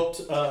week I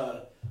helped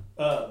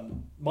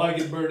Mike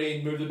and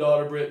Bernie move their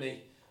daughter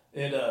Brittany,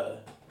 and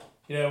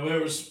we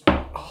was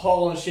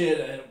hauling shit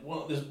and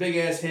this big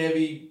ass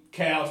heavy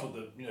couch with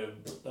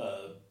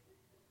the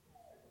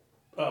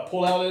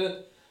pull out in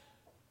it.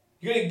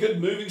 You got any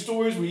good moving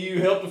stories where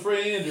you helped a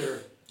friend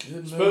or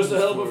supposed to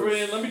help a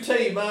friend? Let me tell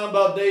you mine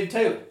about Dave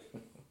Taylor.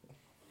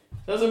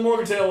 I was in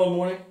Morgantown one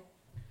morning.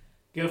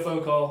 Get a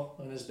phone call,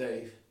 and it's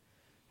Dave.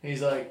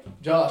 He's like,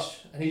 Josh,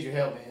 I need your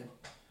help, man.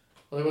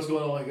 I'm like, what's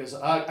going on? He goes,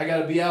 I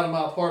got to be out of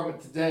my apartment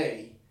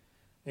today.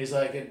 He's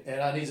like, and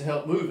I need some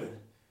help moving.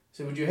 I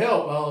said, would you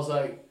help? And I was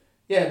like,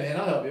 yeah, man,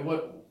 I'll help you.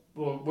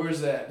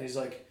 Where's that? And he's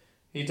like,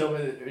 he told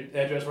me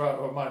the address right,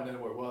 or I didn't know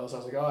where it was. I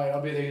was like, all right,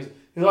 I'll be there.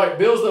 He's like,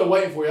 Bill's there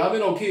waiting for you. I'm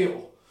in Oak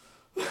Hill.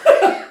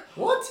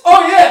 What?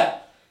 Oh, yeah.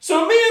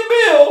 So me and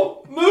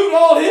Bill moved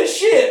all his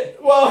shit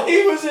while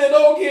he was in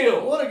Oak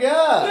Hill. What a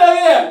guy. Oh,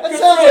 yeah. That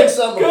sounds like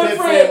something a Pitt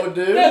fan would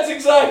do. That's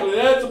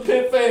a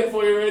Pitt fan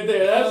for you right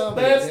there.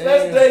 That's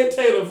Dave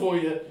Taylor for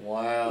you.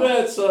 Wow.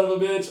 That son of a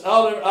bitch.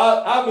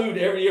 I moved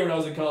every year when I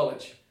was in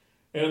college.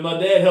 And my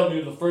dad helped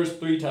me the first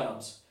 3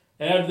 times.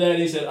 And after that,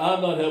 he said,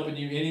 I'm not helping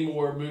you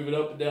anymore moving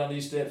up and down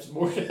these steps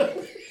more. Did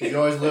you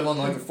always live on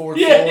like the 4th floor?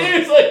 Yeah, he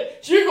was like,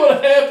 you're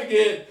going to have to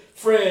get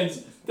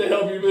friends to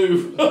help you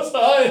move. So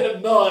I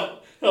am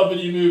not helping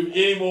you move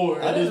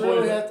anymore. I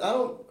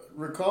don't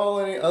recall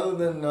any other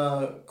than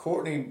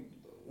Courtney.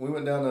 We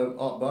went down to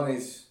Aunt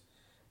Bunny's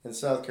in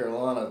South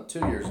Carolina 2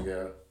 years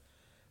ago.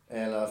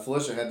 And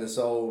Felicia had this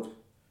old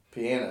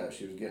piano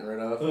she was getting rid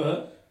of.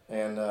 Uh-huh.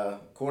 And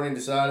Courtney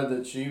decided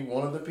that she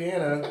wanted the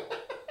piano.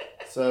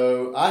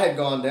 So I had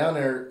gone down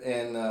there,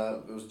 and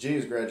it was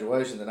Gia's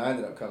graduation. Then I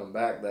ended up coming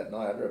back that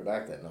night. I drove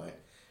back that night.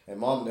 And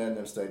Mom and Dad and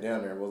them stayed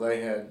down there. Well,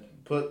 they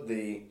had put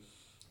the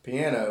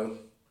piano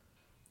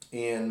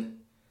in,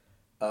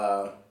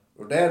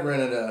 Dad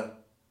rented a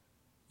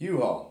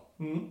U-Haul.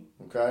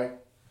 Mm-hmm. Okay?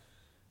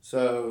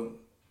 So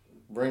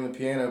bring the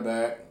piano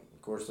back.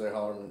 Of course, they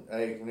holler,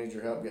 hey, we need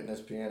your help getting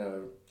this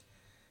piano.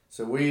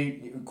 So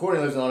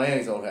Courtney lives on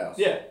Annie's old house.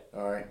 Yeah.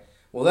 All right.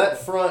 Well,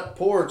 that front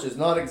porch is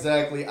not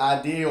exactly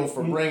ideal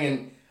for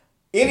bringing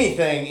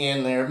anything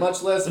in there,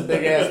 much less a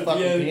big-ass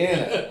fucking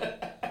piano.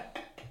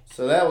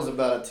 So that was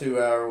about a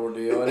 2-hour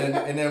ordeal.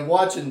 And then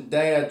watching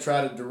Dad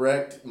try to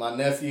direct my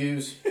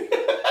nephews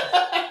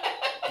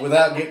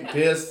without getting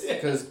pissed.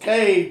 Because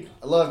Cade,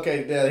 I love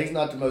Cade to death. He's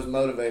not the most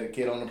motivated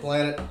kid on the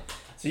planet.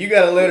 So you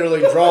got to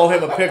literally draw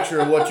him a picture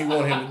of what you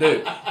want him to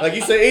do. Like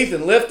you say,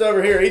 Ethan, lift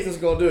over here. Ethan's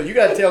going to do it. You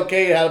got to tell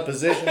Cade how to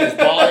position his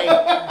body.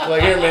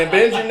 Like, here, man,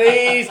 bend your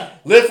knees,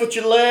 lift with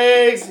your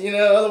legs.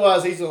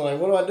 Otherwise he's like,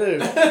 what do I do?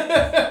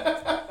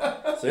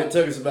 So it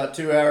took us about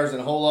 2 hours and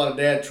a whole lot of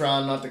Dad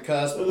trying not to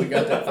cuss, but we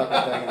got that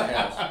fucking thing in the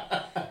house.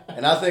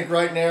 And I think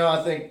right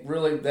now,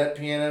 really that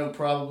piano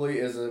probably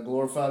is a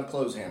glorified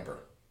clothes hamper.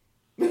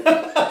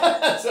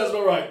 Sounds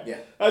about right. Yeah.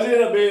 I was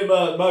ended up being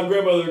my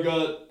grandmother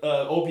got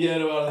an old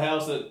piano out of the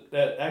house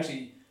that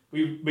actually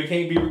we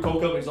became Beaver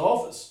Coal Company's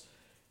office,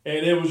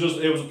 and it was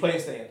a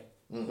plant stand.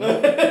 Mm-hmm.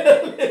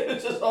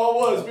 It's just all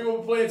it was. People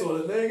with plants on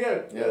it. There you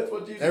go. Yeah. That's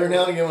what you. Every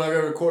now and again when I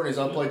go to Courtney's,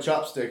 I'll play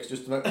chopsticks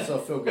just to make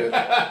myself feel good.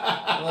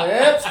 I'm like,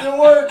 yep, still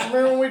works.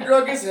 Remember when we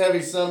drug this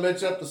heavy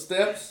son-of-bitch up the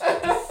steps?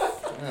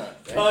 I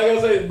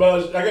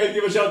gotta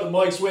give a shout out to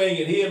Mike Swing,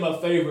 and he had my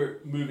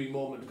favorite moving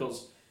moment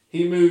because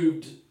he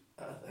moved.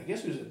 I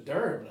guess he was in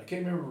Durham. I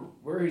can't remember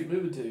where he's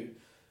moving to,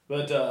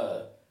 but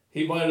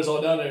he invited us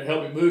all down there to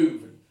help me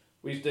move. And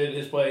we stayed at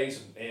his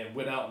place and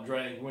went out and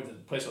drank. We went to the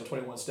place on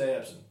 21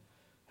 Steps and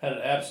had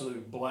an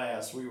absolute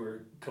blast. We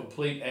were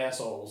complete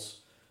assholes.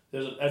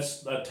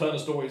 That's a ton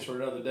of stories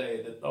for another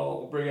day that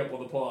I'll bring up on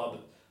the pod.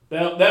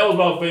 But that was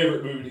my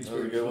favorite moving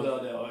experience,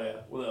 without a doubt. Oh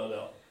yeah, without a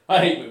doubt. I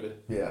hate moving.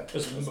 Yeah,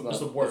 it's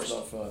the worst. It's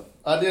not fun.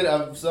 I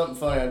have something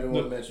funny I do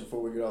want to mention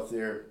before we get off the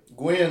air.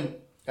 Gwen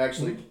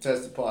actually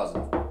tested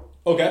positive.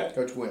 Okay.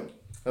 Coach Gwen.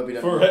 Hope he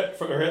for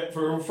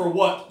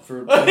what?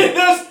 There's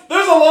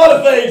a lot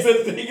of things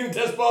that he can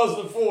test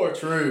positive for.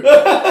 True. You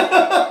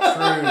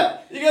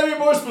gotta be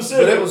more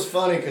specific. But it was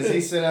funny because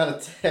he sent out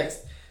a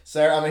text.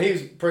 Sarah, I mean, he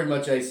was pretty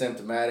much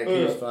asymptomatic.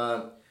 He was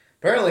fine.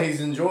 Apparently,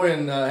 he's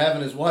enjoying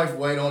having his wife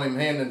wait on him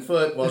hand and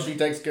foot while she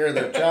takes care of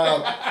their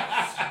child.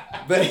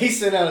 But he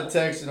sent out a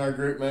text in our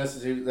group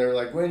message. They were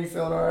like, "Gwen, you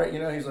feeling all right?"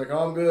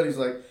 I'm good. He's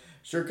like,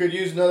 "Sure could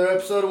use another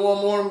episode of One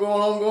More. I'm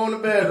going home, going to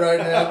bed right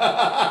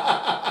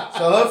now."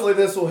 So hopefully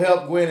this will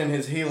help Gwen in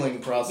his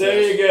healing process.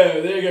 There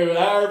you go.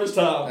 Hour of his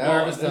time.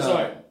 Hour of his time. That's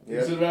right.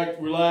 Yep. Sit back,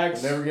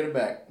 relax. Never get it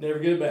back. Never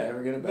get it back.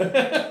 Never get it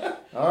back.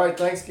 All right,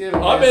 Thanksgiving.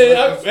 I mean,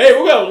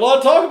 hey, we got a lot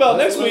to talk about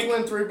next week.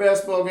 Let's win 3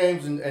 basketball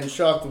games and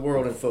shock the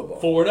world in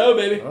football. 4-0,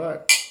 baby. All right.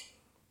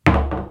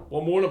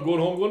 One more and I'm going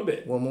home, going to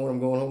bed. One more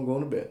and I'm going home,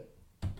 going to bed.